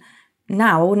student.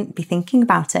 Now I wouldn't be thinking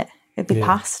about it. It'd be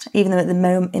past, even though in the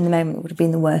moment it would have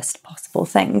been the worst possible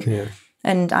thing. Yeah.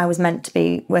 And I was meant to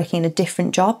be working in a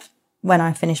different job when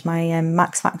I finished my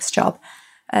MaxFax job.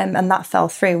 And that fell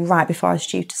through right before I was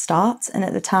due to start. And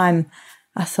at the time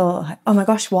I thought, oh my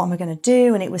gosh, what am I going to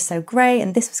do? And it was so great,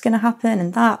 and this was going to happen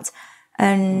and that.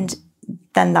 And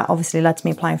then that obviously led to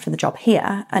me applying for the job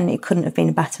here, and it couldn't have been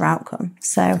a better outcome.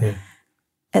 So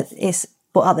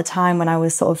but at the time when I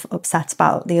was sort of upset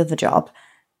about the other job,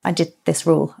 I did this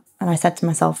rule, and I said to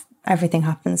myself, everything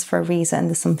happens for a reason.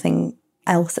 There's something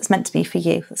else that's meant to be for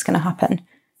you that's going to happen.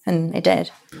 And it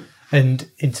did.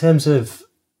 And in terms of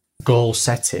goal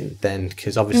setting then,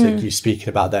 because obviously you're speaking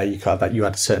about there, you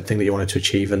had a certain thing that you wanted to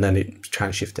achieve and then it kind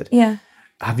of shifted. Yeah.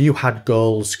 Have you had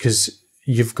goals, because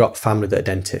you've got family that are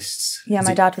dentists? Yeah,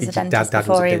 my dad was a dentist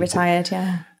before he retired,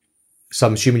 yeah. So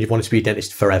I'm assuming you've wanted to be a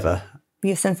dentist forever?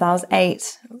 Yeah, since I was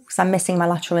 8, because I'm missing my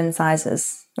lateral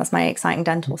incisors. That's my exciting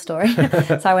dental story.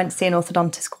 So I went to see an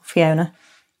orthodontist called Fiona,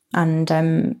 and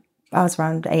I was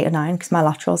around 8 or 9 because my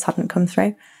laterals hadn't come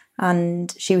through.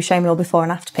 And she was showing me all before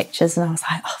and after pictures, and I was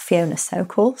like, oh, Fiona's so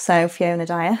cool. So Fiona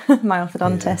Dyer, my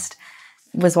orthodontist,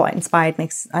 was what inspired me.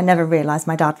 I never realised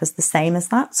my dad was the same as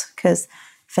that, because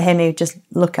for him, he would just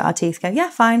look at our teeth, go, yeah,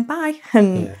 fine, bye.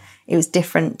 And it was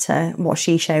different to what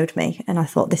she showed me. And I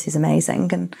thought, this is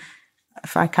amazing. And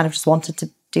I kind of just wanted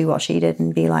to do what she did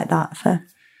and be like that for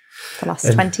the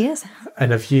last 20 years.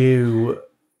 And have you,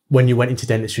 when you went into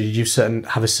dentistry, did you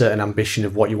have a certain ambition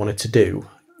of what you wanted to do?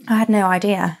 I had no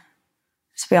idea,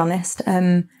 to be honest.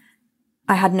 I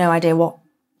had no idea what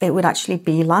it would actually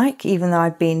be like, even though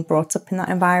I'd been brought up in that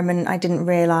environment. I didn't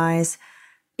realise,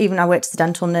 even I worked as a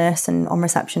dental nurse and on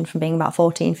reception from being about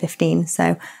 14, 15.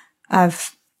 So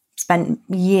I've spent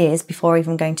years before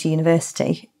even going to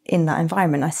university in that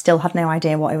environment. I still had no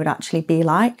idea what it would actually be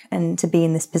like, and to be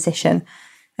in this position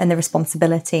and the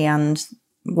responsibility and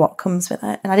what comes with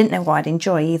it. And I didn't know what I'd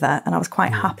enjoy either. And I was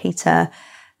quite happy to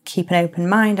keep an open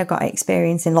mind. I got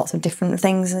experience in lots of different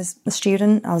things as a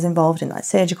student. I was involved in like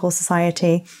surgical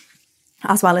society,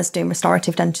 as well as doing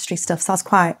restorative dentistry stuff. So I was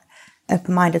quite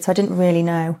open-minded. So I didn't really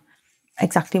know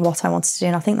exactly what I wanted to do.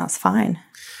 And I think that's fine.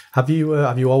 Have you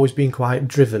always been quite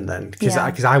driven then? Because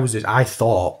I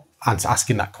thought,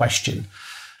 asking that question,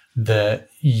 that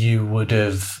you would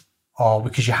have, or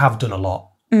because you have done a lot,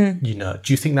 you know,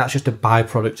 do you think that's just a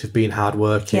byproduct of being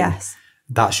hardworking? Yes.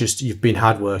 That's just, you've been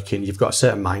hardworking, you've got a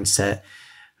certain mindset,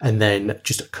 and then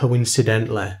just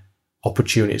coincidentally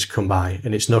opportunities come by,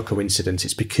 and it's no coincidence,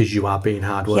 it's because you are being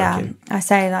hardworking. Yeah, I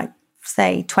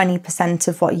say 20%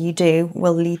 of what you do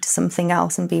will lead to something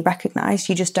else and be recognised.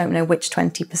 You just don't know which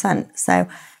 20%. So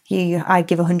I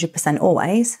give 100%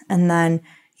 always, and then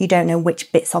you don't know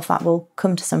which bits of that will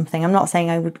come to something. I'm not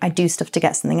saying I do stuff to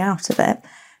get something out of it.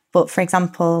 But for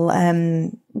example,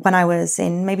 when I was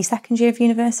in maybe second year of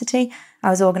university, I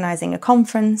was organising a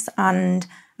conference, and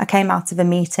I came out of a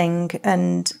meeting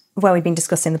and where we'd been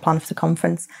discussing the plan for the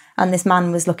conference, and this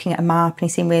man was looking at a map and he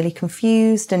seemed really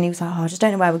confused, and he was like, I just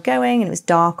don't know where we're going, and it was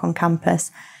dark on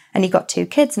campus, and he got 2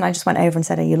 kids, and I just went over and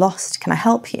said, are you lost? Can I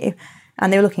help you?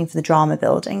 And they were looking for the drama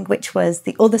building, which was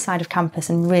the other side of campus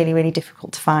and really, really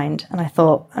difficult to find. And I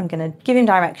thought, I'm going to give him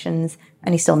directions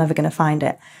and he's still never going to find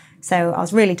it. So I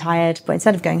was really tired, but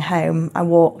instead of going home, I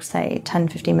walked, say, 10,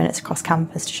 15 minutes across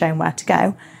campus to show him where to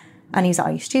go. And he's like,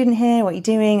 are you a student here? What are you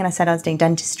doing? And I said I was doing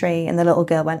dentistry. And the little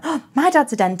girl went, oh, my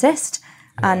dad's a dentist.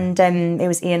 And it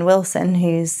was Ian Wilson,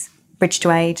 who's Bridge to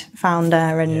Aid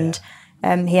founder. And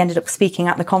he ended up speaking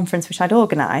at the conference, which I'd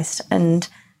organised. And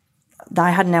I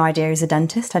had no idea he was a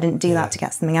dentist. I didn't do that to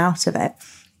get something out of it.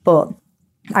 But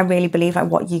I really believe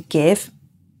like what you give,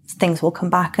 things will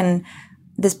come back. And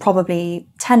there's probably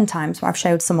 10 times where I've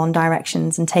showed someone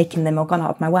directions and taken them or gone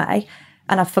out of my way,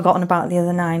 and I've forgotten about the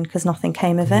other 9 because nothing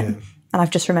came of it. And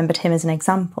I've just remembered him as an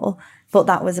example. But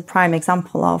that was a prime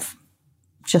example of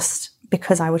just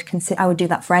because I would do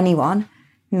that for anyone.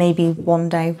 Maybe one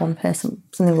day, one person,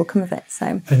 something will come of it.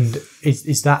 So, and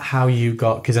is that how you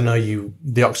got? Because I know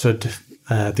the Oxford,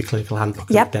 the Clinical Handbook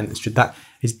of Dentistry.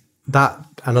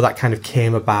 I know that kind of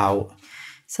came about.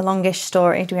 It's a longish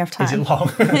story. Do we have time? Is it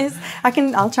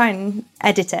long? I'll try and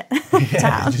edit it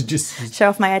down. Just show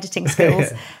off my editing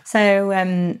skills.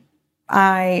 So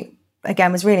I,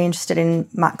 again, was really interested in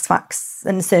max fax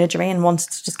and surgery and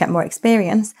wanted to just get more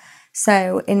experience.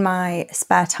 So in my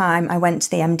spare time, I went to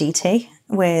the MDT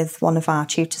with one of our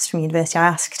tutors from university. I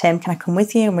asked him, can I come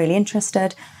with you? I'm really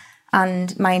interested.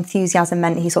 And my enthusiasm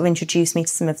meant he sort of introduced me to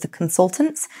some of the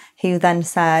consultants who then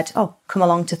said, oh, come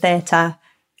along to theatre.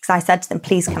 Because I said to them,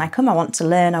 please, can I come? I want to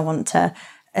learn. I want to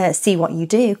see what you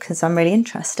do because I'm really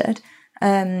interested.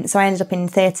 So I ended up in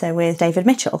theatre with David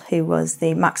Mitchell, who was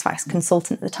the Max Fax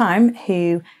consultant at the time,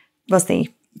 who wrote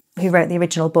the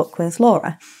original book with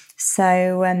Laura.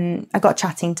 So I got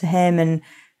chatting to him, and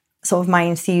sort of my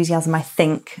enthusiasm, I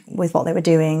think, with what they were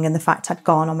doing and the fact I'd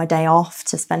gone on my day off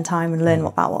to spend time and learn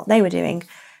about what they were doing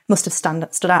must have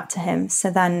stood out to him. So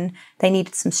then they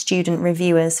needed some student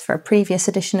reviewers for a previous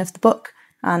edition of the book.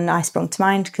 And I sprung to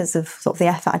mind because of sort of the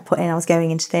effort I'd put in. I was going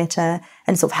into theatre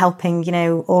and sort of helping,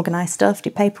 organise stuff,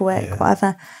 do paperwork,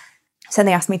 whatever. So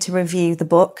they asked me to review the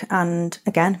book, and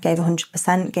again, gave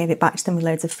 100%, gave it back to them with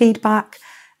loads of feedback.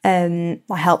 I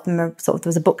helped them, there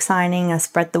was a book signing, I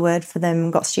spread the word for them,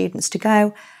 got students to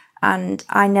go. And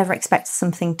I never expected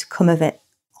something to come of it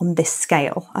on this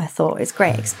scale. I thought it's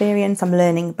great experience. I'm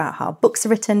learning about how books are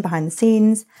written behind the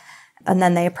scenes. And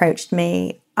then they approached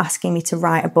me asking me to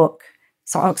write a book.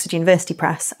 So Oxford University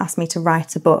Press asked me to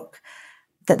write a book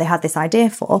that they had this idea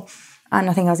for. And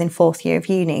I think I was in 4th year of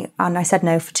uni. And I said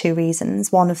no for 2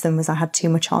 reasons. One of them was I had too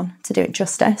much on to do it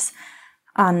justice.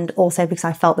 And also because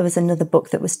I felt there was another book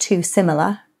that was too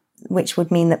similar, which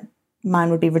would mean that mine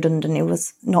would be redundant. It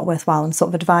was not worthwhile, and sort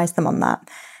of advised them on that.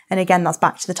 And again, that's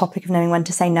back to the topic of knowing when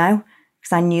to say no,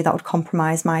 because I knew that would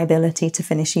compromise my ability to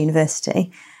finish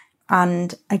university.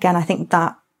 And again, I think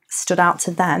that stood out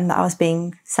to them, that I was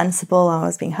being sensible, I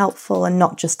was being helpful, and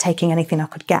not just taking anything I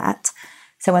could get.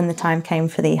 So when the time came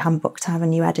for the handbook to have a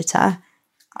new editor,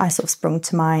 I sort of sprung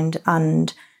to mind,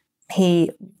 and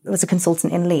he was a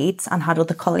consultant in Leeds and had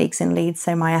other colleagues in Leeds,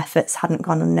 so my efforts hadn't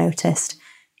gone unnoticed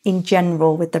in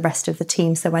general with the rest of the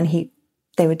team. So when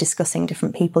they were discussing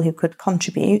different people who could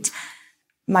contribute,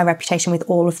 my reputation with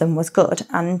all of them was good.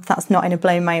 And that's not in a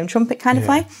blowing my own trumpet kind of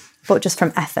way, but just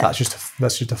from effort. That's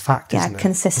just a fact, isn't it?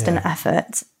 Consistent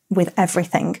effort with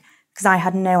everything, because I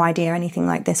had no idea anything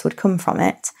like this would come from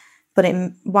it. But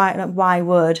why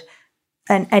would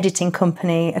an editing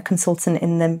company, a consultant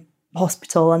in the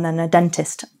hospital, and then a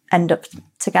dentist end up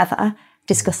together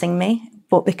discussing me?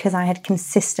 But because I had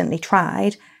consistently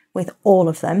tried with all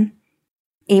of them,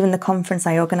 even the conference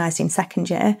I organised in second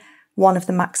year, one of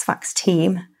the MaxFax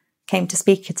team came to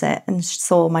speak at it and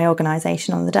saw my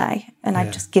organisation on the day, and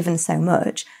I'd just given so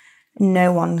much.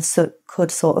 No one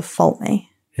could sort of fault me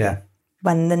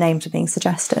when the names were being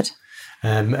suggested.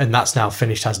 And that's now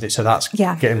finished, hasn't it? So that's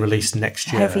getting released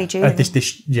next year. Hopefully June. Next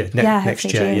year,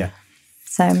 June. yeah.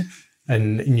 So,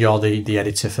 and you're the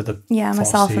editor for the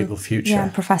foreseeable future. Yeah,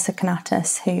 and Professor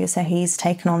Kanatis, he's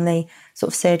taken on the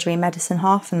sort of surgery and medicine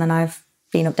half, and then I've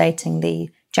been updating the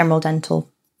general dental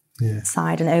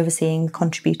side and overseeing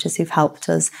contributors who've helped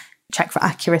us check for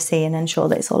accuracy and ensure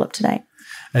that it's all up to date.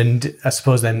 And I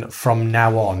suppose then from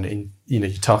now on, you're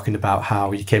talking about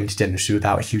how you came into dentistry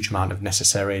without a huge amount of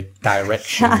necessary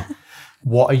direction.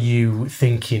 What are you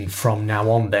thinking from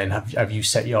now on then? Have you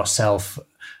set yourself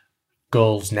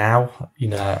goals now?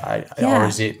 Or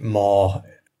is it more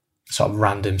sort of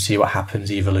random, see what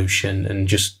happens, evolution, and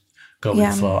just go with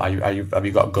the flow? Have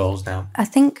you got goals now? I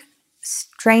think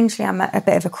strangely I'm at a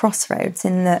bit of a crossroads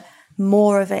in that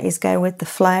more of it is go with the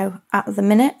flow at the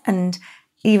minute, and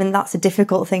even that's a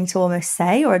difficult thing to almost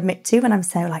say or admit to when I'm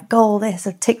so like, goal this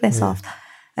or tick this off.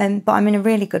 But I'm in a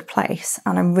really good place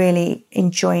and I'm really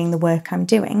enjoying the work I'm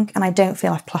doing, and I don't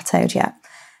feel I've plateaued yet.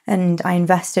 And I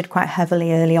invested quite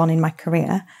heavily early on in my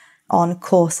career on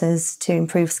courses to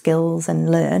improve skills and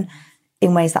learn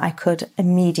in ways that I could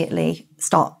immediately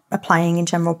start applying in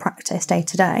general practice day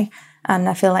to day. And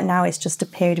I feel like now it's just a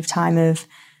period of time of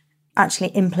actually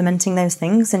implementing those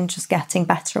things and just getting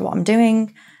better at what I'm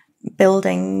doing,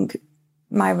 building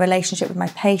my relationship with my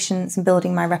patients and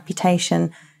building my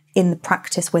reputation in the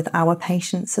practice with our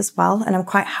patients as well. And I'm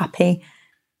quite happy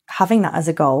having that as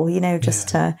a goal,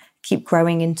 to keep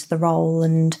growing into the role.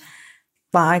 And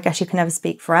well, I guess you can never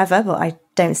speak forever, but I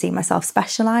don't see myself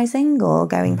specialising or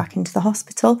going back into the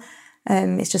hospital.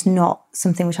 It's just not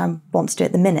something which I want to do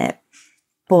at the minute.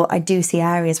 But I do see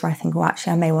areas where I think, well,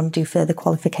 actually, I may want to do further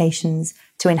qualifications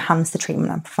to enhance the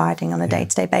treatment I'm providing on a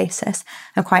day-to-day basis.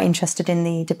 I'm quite interested in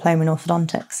the diploma in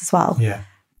orthodontics as well. Yeah.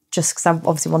 Just because I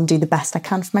obviously want to do the best I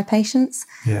can for my patients.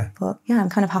 Yeah. But I'm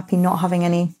kind of happy not having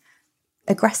any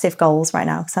aggressive goals right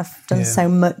now because I've done so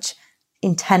much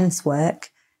intense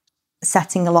work,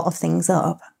 setting a lot of things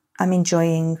up. I'm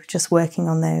enjoying just working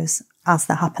on those as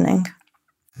they're happening.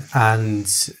 And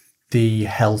the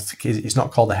health, it's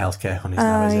not called the healthcare honeys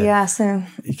now, is it? Yeah, so...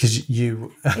 Because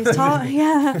you... It was no,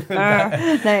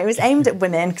 it was aimed at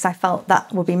women because I felt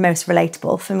that would be most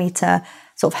relatable for me to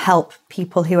sort of help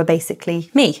people who are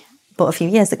basically me, but a few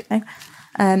years ago.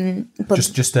 But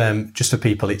just for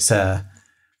people, it's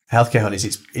healthcare honeys.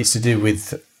 It's to do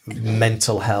with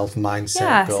mental health,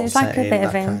 mindset, goal so it's like a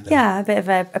bit of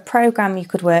a program you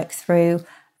could work through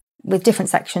with different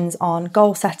sections on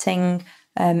goal setting,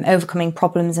 overcoming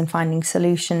problems and finding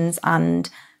solutions, and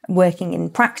working in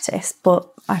practice. But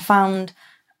I found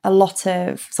a lot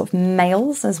of sort of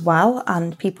males as well,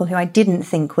 and people who I didn't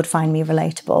think would find me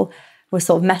relatable were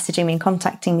sort of messaging me and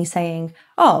contacting me saying,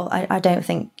 I don't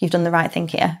think you've done the right thing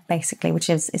here, basically, which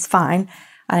is fine.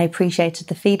 And I appreciated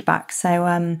the feedback. So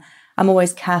I'm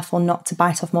always careful not to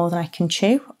bite off more than I can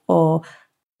chew, or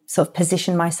sort of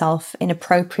position myself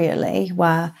inappropriately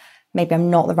where maybe I'm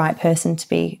not the right person to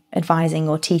be advising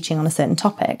or teaching on a certain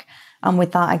topic. And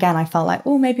with that, again, I felt like,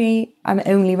 maybe I'm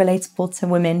only relatable to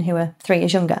women who are 3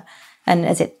 years younger. And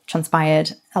as it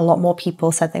transpired, a lot more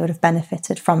people said they would have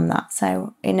benefited from that.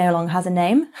 So it no longer has a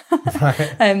name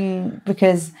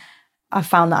because I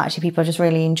found that actually people are just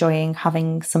really enjoying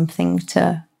having something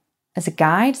as a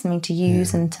guide, something to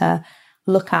use and to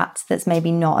look at that's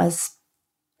maybe not as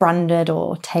branded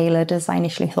or tailored as I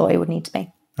initially thought it would need to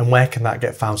be. And where can that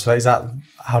get found? So is that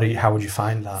how would you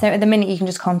find that? So at the minute you can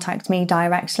just contact me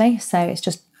directly. So it's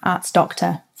just at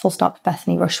Dr.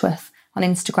 Bethany Rushworth on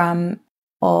Instagram,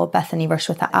 or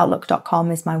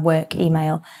bethanyrushworth@outlook.com is my work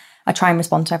email. I try and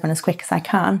respond to everyone as quick as I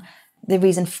can. The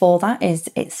reason for that is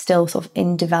it's still sort of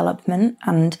in development,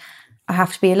 and I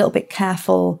have to be a little bit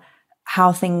careful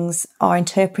how things are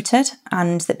interpreted,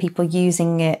 and that people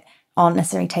using it aren't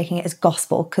necessarily taking it as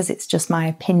gospel because it's just my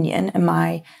opinion and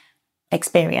my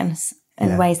experience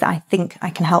in ways that I think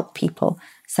I can help people.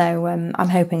 So I'm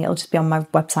hoping it'll just be on my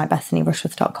website,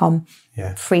 bethanyrushworth.com,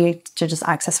 free to just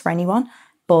access for anyone.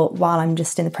 But while I'm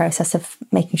just in the process of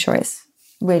making sure it's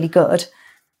really good,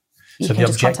 so the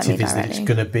objective is that it's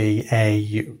going to be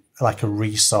a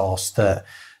resource that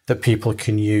people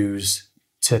can use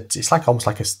to. It's like almost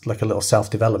like a little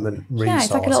self-development resource. Yeah,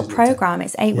 it's like a little program.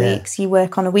 It's 8 weeks. You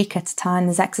work on a week at a time.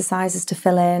 There's exercises to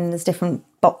fill in. There's different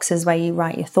boxes where you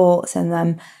write your thoughts, and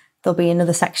then there'll be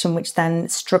another section which then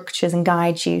structures and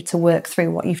guides you to work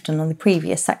through what you've done on the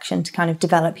previous section to kind of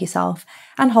develop yourself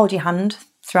and hold your hand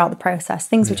throughout the process.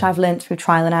 Things which I've learned through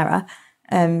trial and error,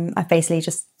 I've basically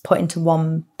just put into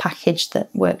one package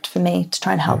that worked for me to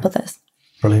try and help others.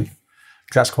 Brilliant.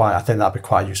 I think that'd be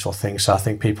quite a useful thing. So I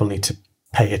think people need to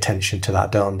pay attention to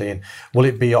that, don't they? And will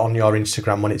it be on your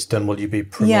Instagram when it's done? Will you be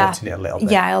promoting it a little bit?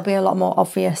 Yeah, it'll be a lot more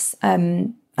obvious.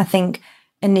 I think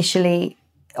initially,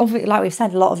 like we've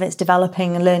said, a lot of it's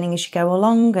developing and learning as you go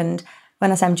along. And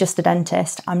when I say I'm just a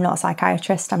dentist, I'm not a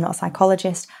psychiatrist, I'm not a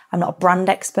psychologist, I'm not a brand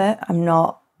expert, I'm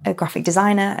not a graphic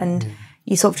designer. And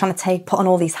you're sort of trying to put on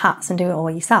all these hats and do it all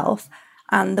yourself.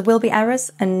 And there will be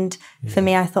errors. And for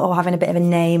me, I thought, having a bit of a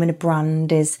name and a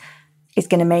brand is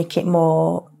going to make it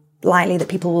more likely that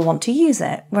people will want to use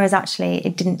it. Whereas actually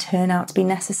it didn't turn out to be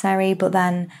necessary, but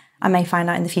then I may find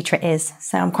out in the future it is.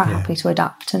 So I'm quite happy to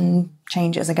adapt and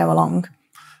change it as I go along.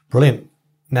 Brilliant.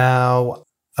 Now,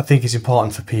 I think it's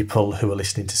important for people who are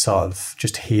listening to sort of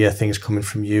just hear things coming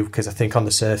from you, because I think on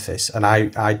the surface, and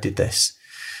I did this,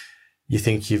 you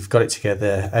think you've got it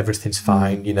together, everything's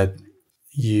fine,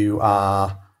 you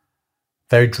are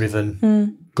very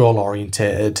driven,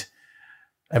 goal-orientated,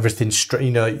 everything's,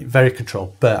 very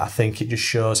controlled. But I think it just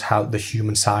shows how the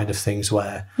human side of things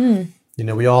where,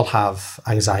 we all have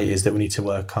anxieties that we need to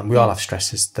work on. We all have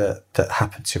stresses that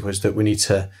happen to us that we need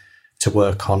to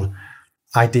work on.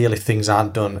 Ideally, things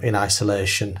aren't done in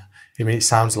isolation. I mean, it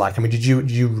sounds like, did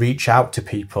you reach out to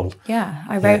people? Yeah,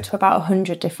 I wrote to about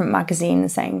 100 different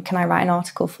magazines saying, can I write an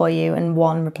article for you? And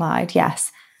one replied,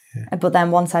 yes. Yeah. But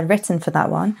then once I'd written for that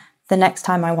one, the next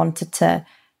time I wanted to,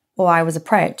 or I was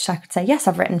approached, I could say, yes,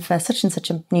 I've written for such and such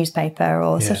a newspaper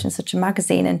or such and such a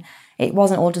magazine. And it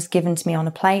wasn't all just given to me on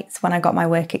a plate. When I got my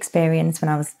work experience when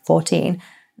I was 14,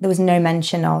 there was no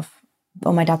mention of,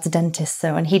 my dad's a dentist,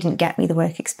 and he didn't get me the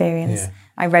work experience. Yeah.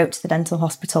 I wrote to the dental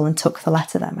hospital and took the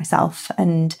letter there myself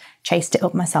and chased it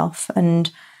up myself. And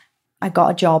I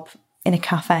got a job in a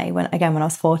cafe when I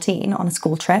was 14 on a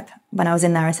school trip. When I was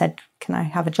in there, I said, can I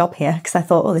have a job here? Because I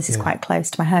thought, this is quite close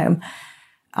to my home,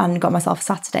 and got myself a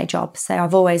Saturday job. So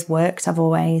I've always worked.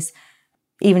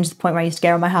 Even to the point where I used to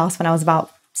go around my house when I was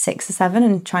about 6 or 7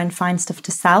 and try and find stuff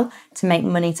to sell to make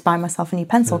money to buy myself a new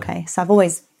pencil case. So I've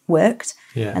always worked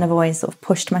and I've always sort of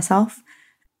pushed myself.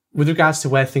 With regards to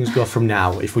where things go from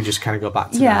now, if we just kind of go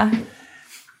back to that,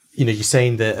 you're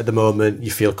saying that at the moment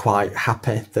you feel quite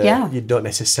happy that you don't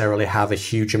necessarily have a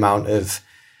huge amount of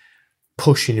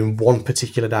pushing in one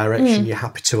particular direction. You're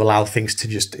happy to allow things to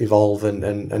just evolve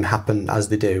and happen as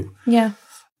they do. Yeah.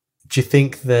 Do you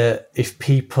think that if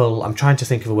people, I'm trying to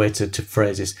think of a way to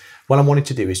phrase this, what I'm wanting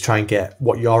to do is try and get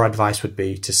what your advice would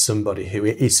be to somebody who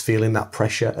is feeling that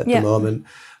pressure at the moment,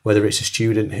 whether it's a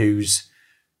student who's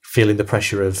feeling the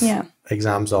pressure of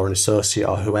exams or an associate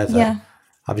or whoever. Yeah.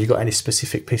 Have you got any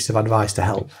specific piece of advice to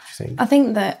help, do you think? I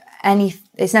think that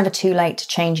it's never too late to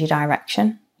change your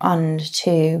direction and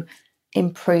to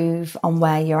improve on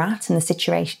where you're at and the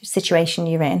situation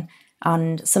you're in.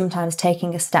 And sometimes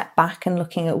taking a step back and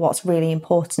looking at what's really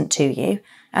important to you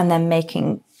and then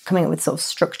coming up with sort of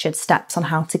structured steps on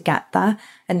how to get there.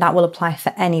 And that will apply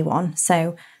for anyone.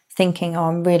 So thinking,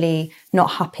 I'm really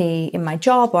not happy in my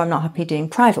job, or I'm not happy doing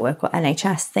private work or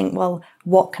NHS, think, well,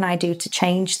 what can I do to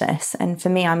change this? And for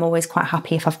me, I'm always quite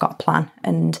happy if I've got a plan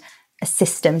and a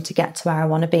system to get to where I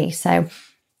want to be. So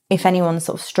if anyone's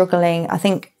sort of struggling, I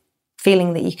think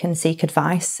feeling that you can seek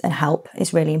advice and help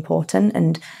is really important,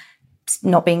 and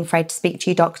not being afraid to speak to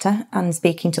your doctor and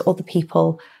speaking to other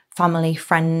people, family,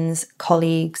 friends,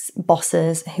 colleagues,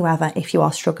 bosses, whoever, if you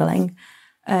are struggling.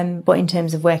 But in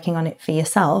terms of working on it for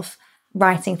yourself,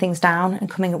 writing things down and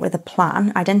coming up with a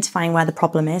plan, identifying where the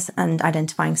problem is and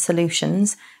identifying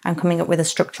solutions and coming up with a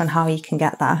structure on how you can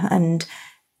get there, and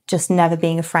just never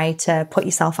being afraid to put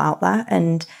yourself out there.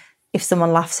 And if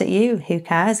someone laughs at you, who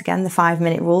cares? Again, the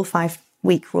 5-minute rule,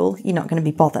 5-week rule, you're not going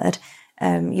to be bothered.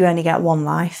 You only get one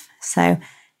life. So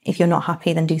if you're not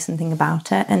happy, then do something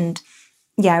about it. And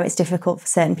it's difficult for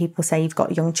certain people. Say you've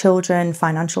got young children,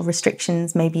 financial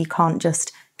restrictions, maybe you can't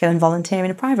just go and volunteer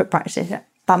in a private practice.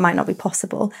 that might not be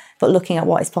possible, but looking at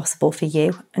what is possible for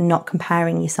you and not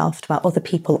comparing yourself to what other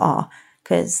people are,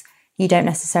 because you don't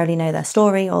necessarily know their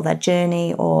story or their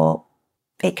journey, or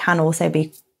it can also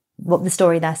be what the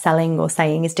story they're selling or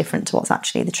saying is different to what's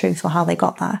actually the truth or how they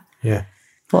got there. Yeah.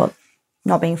 But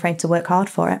not being afraid to work hard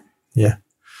for it. Yeah.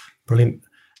 Brilliant.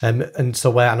 And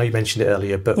so I know you mentioned it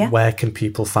earlier, but where can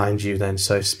people find you then?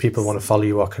 So if people want to follow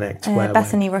you or connect,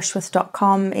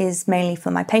 BethanyRushworth.com is mainly for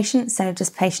my patients, so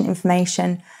just patient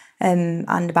information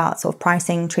and about sort of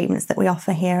pricing treatments that we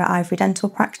offer here at Ivory Dental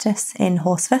Practice in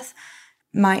Rushworth.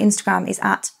 My Instagram is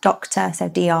 @Dr. so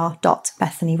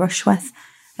dr.BethanyRushworth.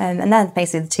 And they're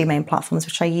basically the two main platforms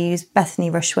which I use.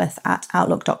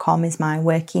 BethanyRushworth@outlook.com is my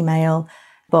work email,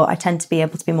 but I tend to be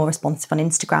able to be more responsive on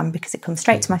Instagram because it comes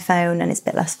straight to my phone and it's a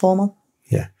bit less formal.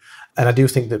 Yeah. And I do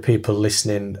think that people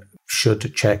listening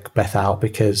should check Beth out,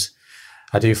 because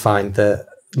I do find that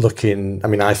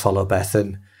I follow Beth,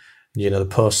 and, the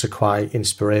posts are quite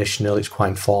inspirational. It's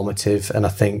quite informative. And I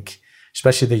think,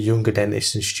 especially the younger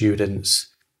dentists and students,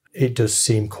 it does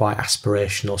seem quite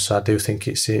aspirational. So I do think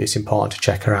it's important to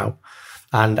check her out.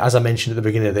 And as I mentioned at the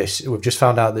beginning of this, we've just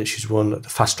found out that she's won the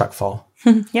Fast Track 4.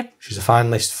 Yep. She's a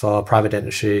finalist for private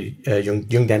dentistry,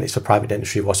 young dentist for private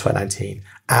dentistry awards 2019,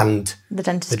 and the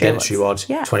dentistry awards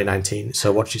 2019.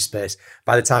 So watch your space.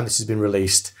 By the time this has been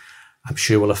released, I'm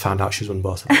sure we'll have found out she's won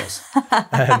both of those.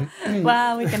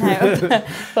 Well, we can hope.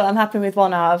 But I'm happy with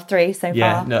 1 out of 3 so far.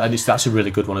 Yeah, no, and that's a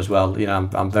really good one as well.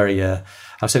 I'm very, I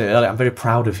was saying it earlier, I'm very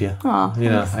proud of you. Oh,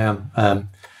 I am.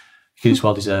 It's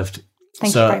well deserved.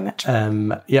 Thank you very much.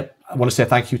 I want to say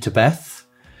thank you to Beth.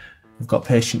 We've got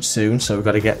patients soon, so we've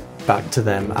got to get back to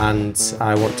them. And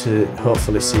I want to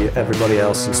hopefully see everybody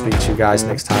else and speak to you guys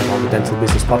next time on the Dental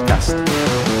Business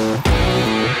Podcast.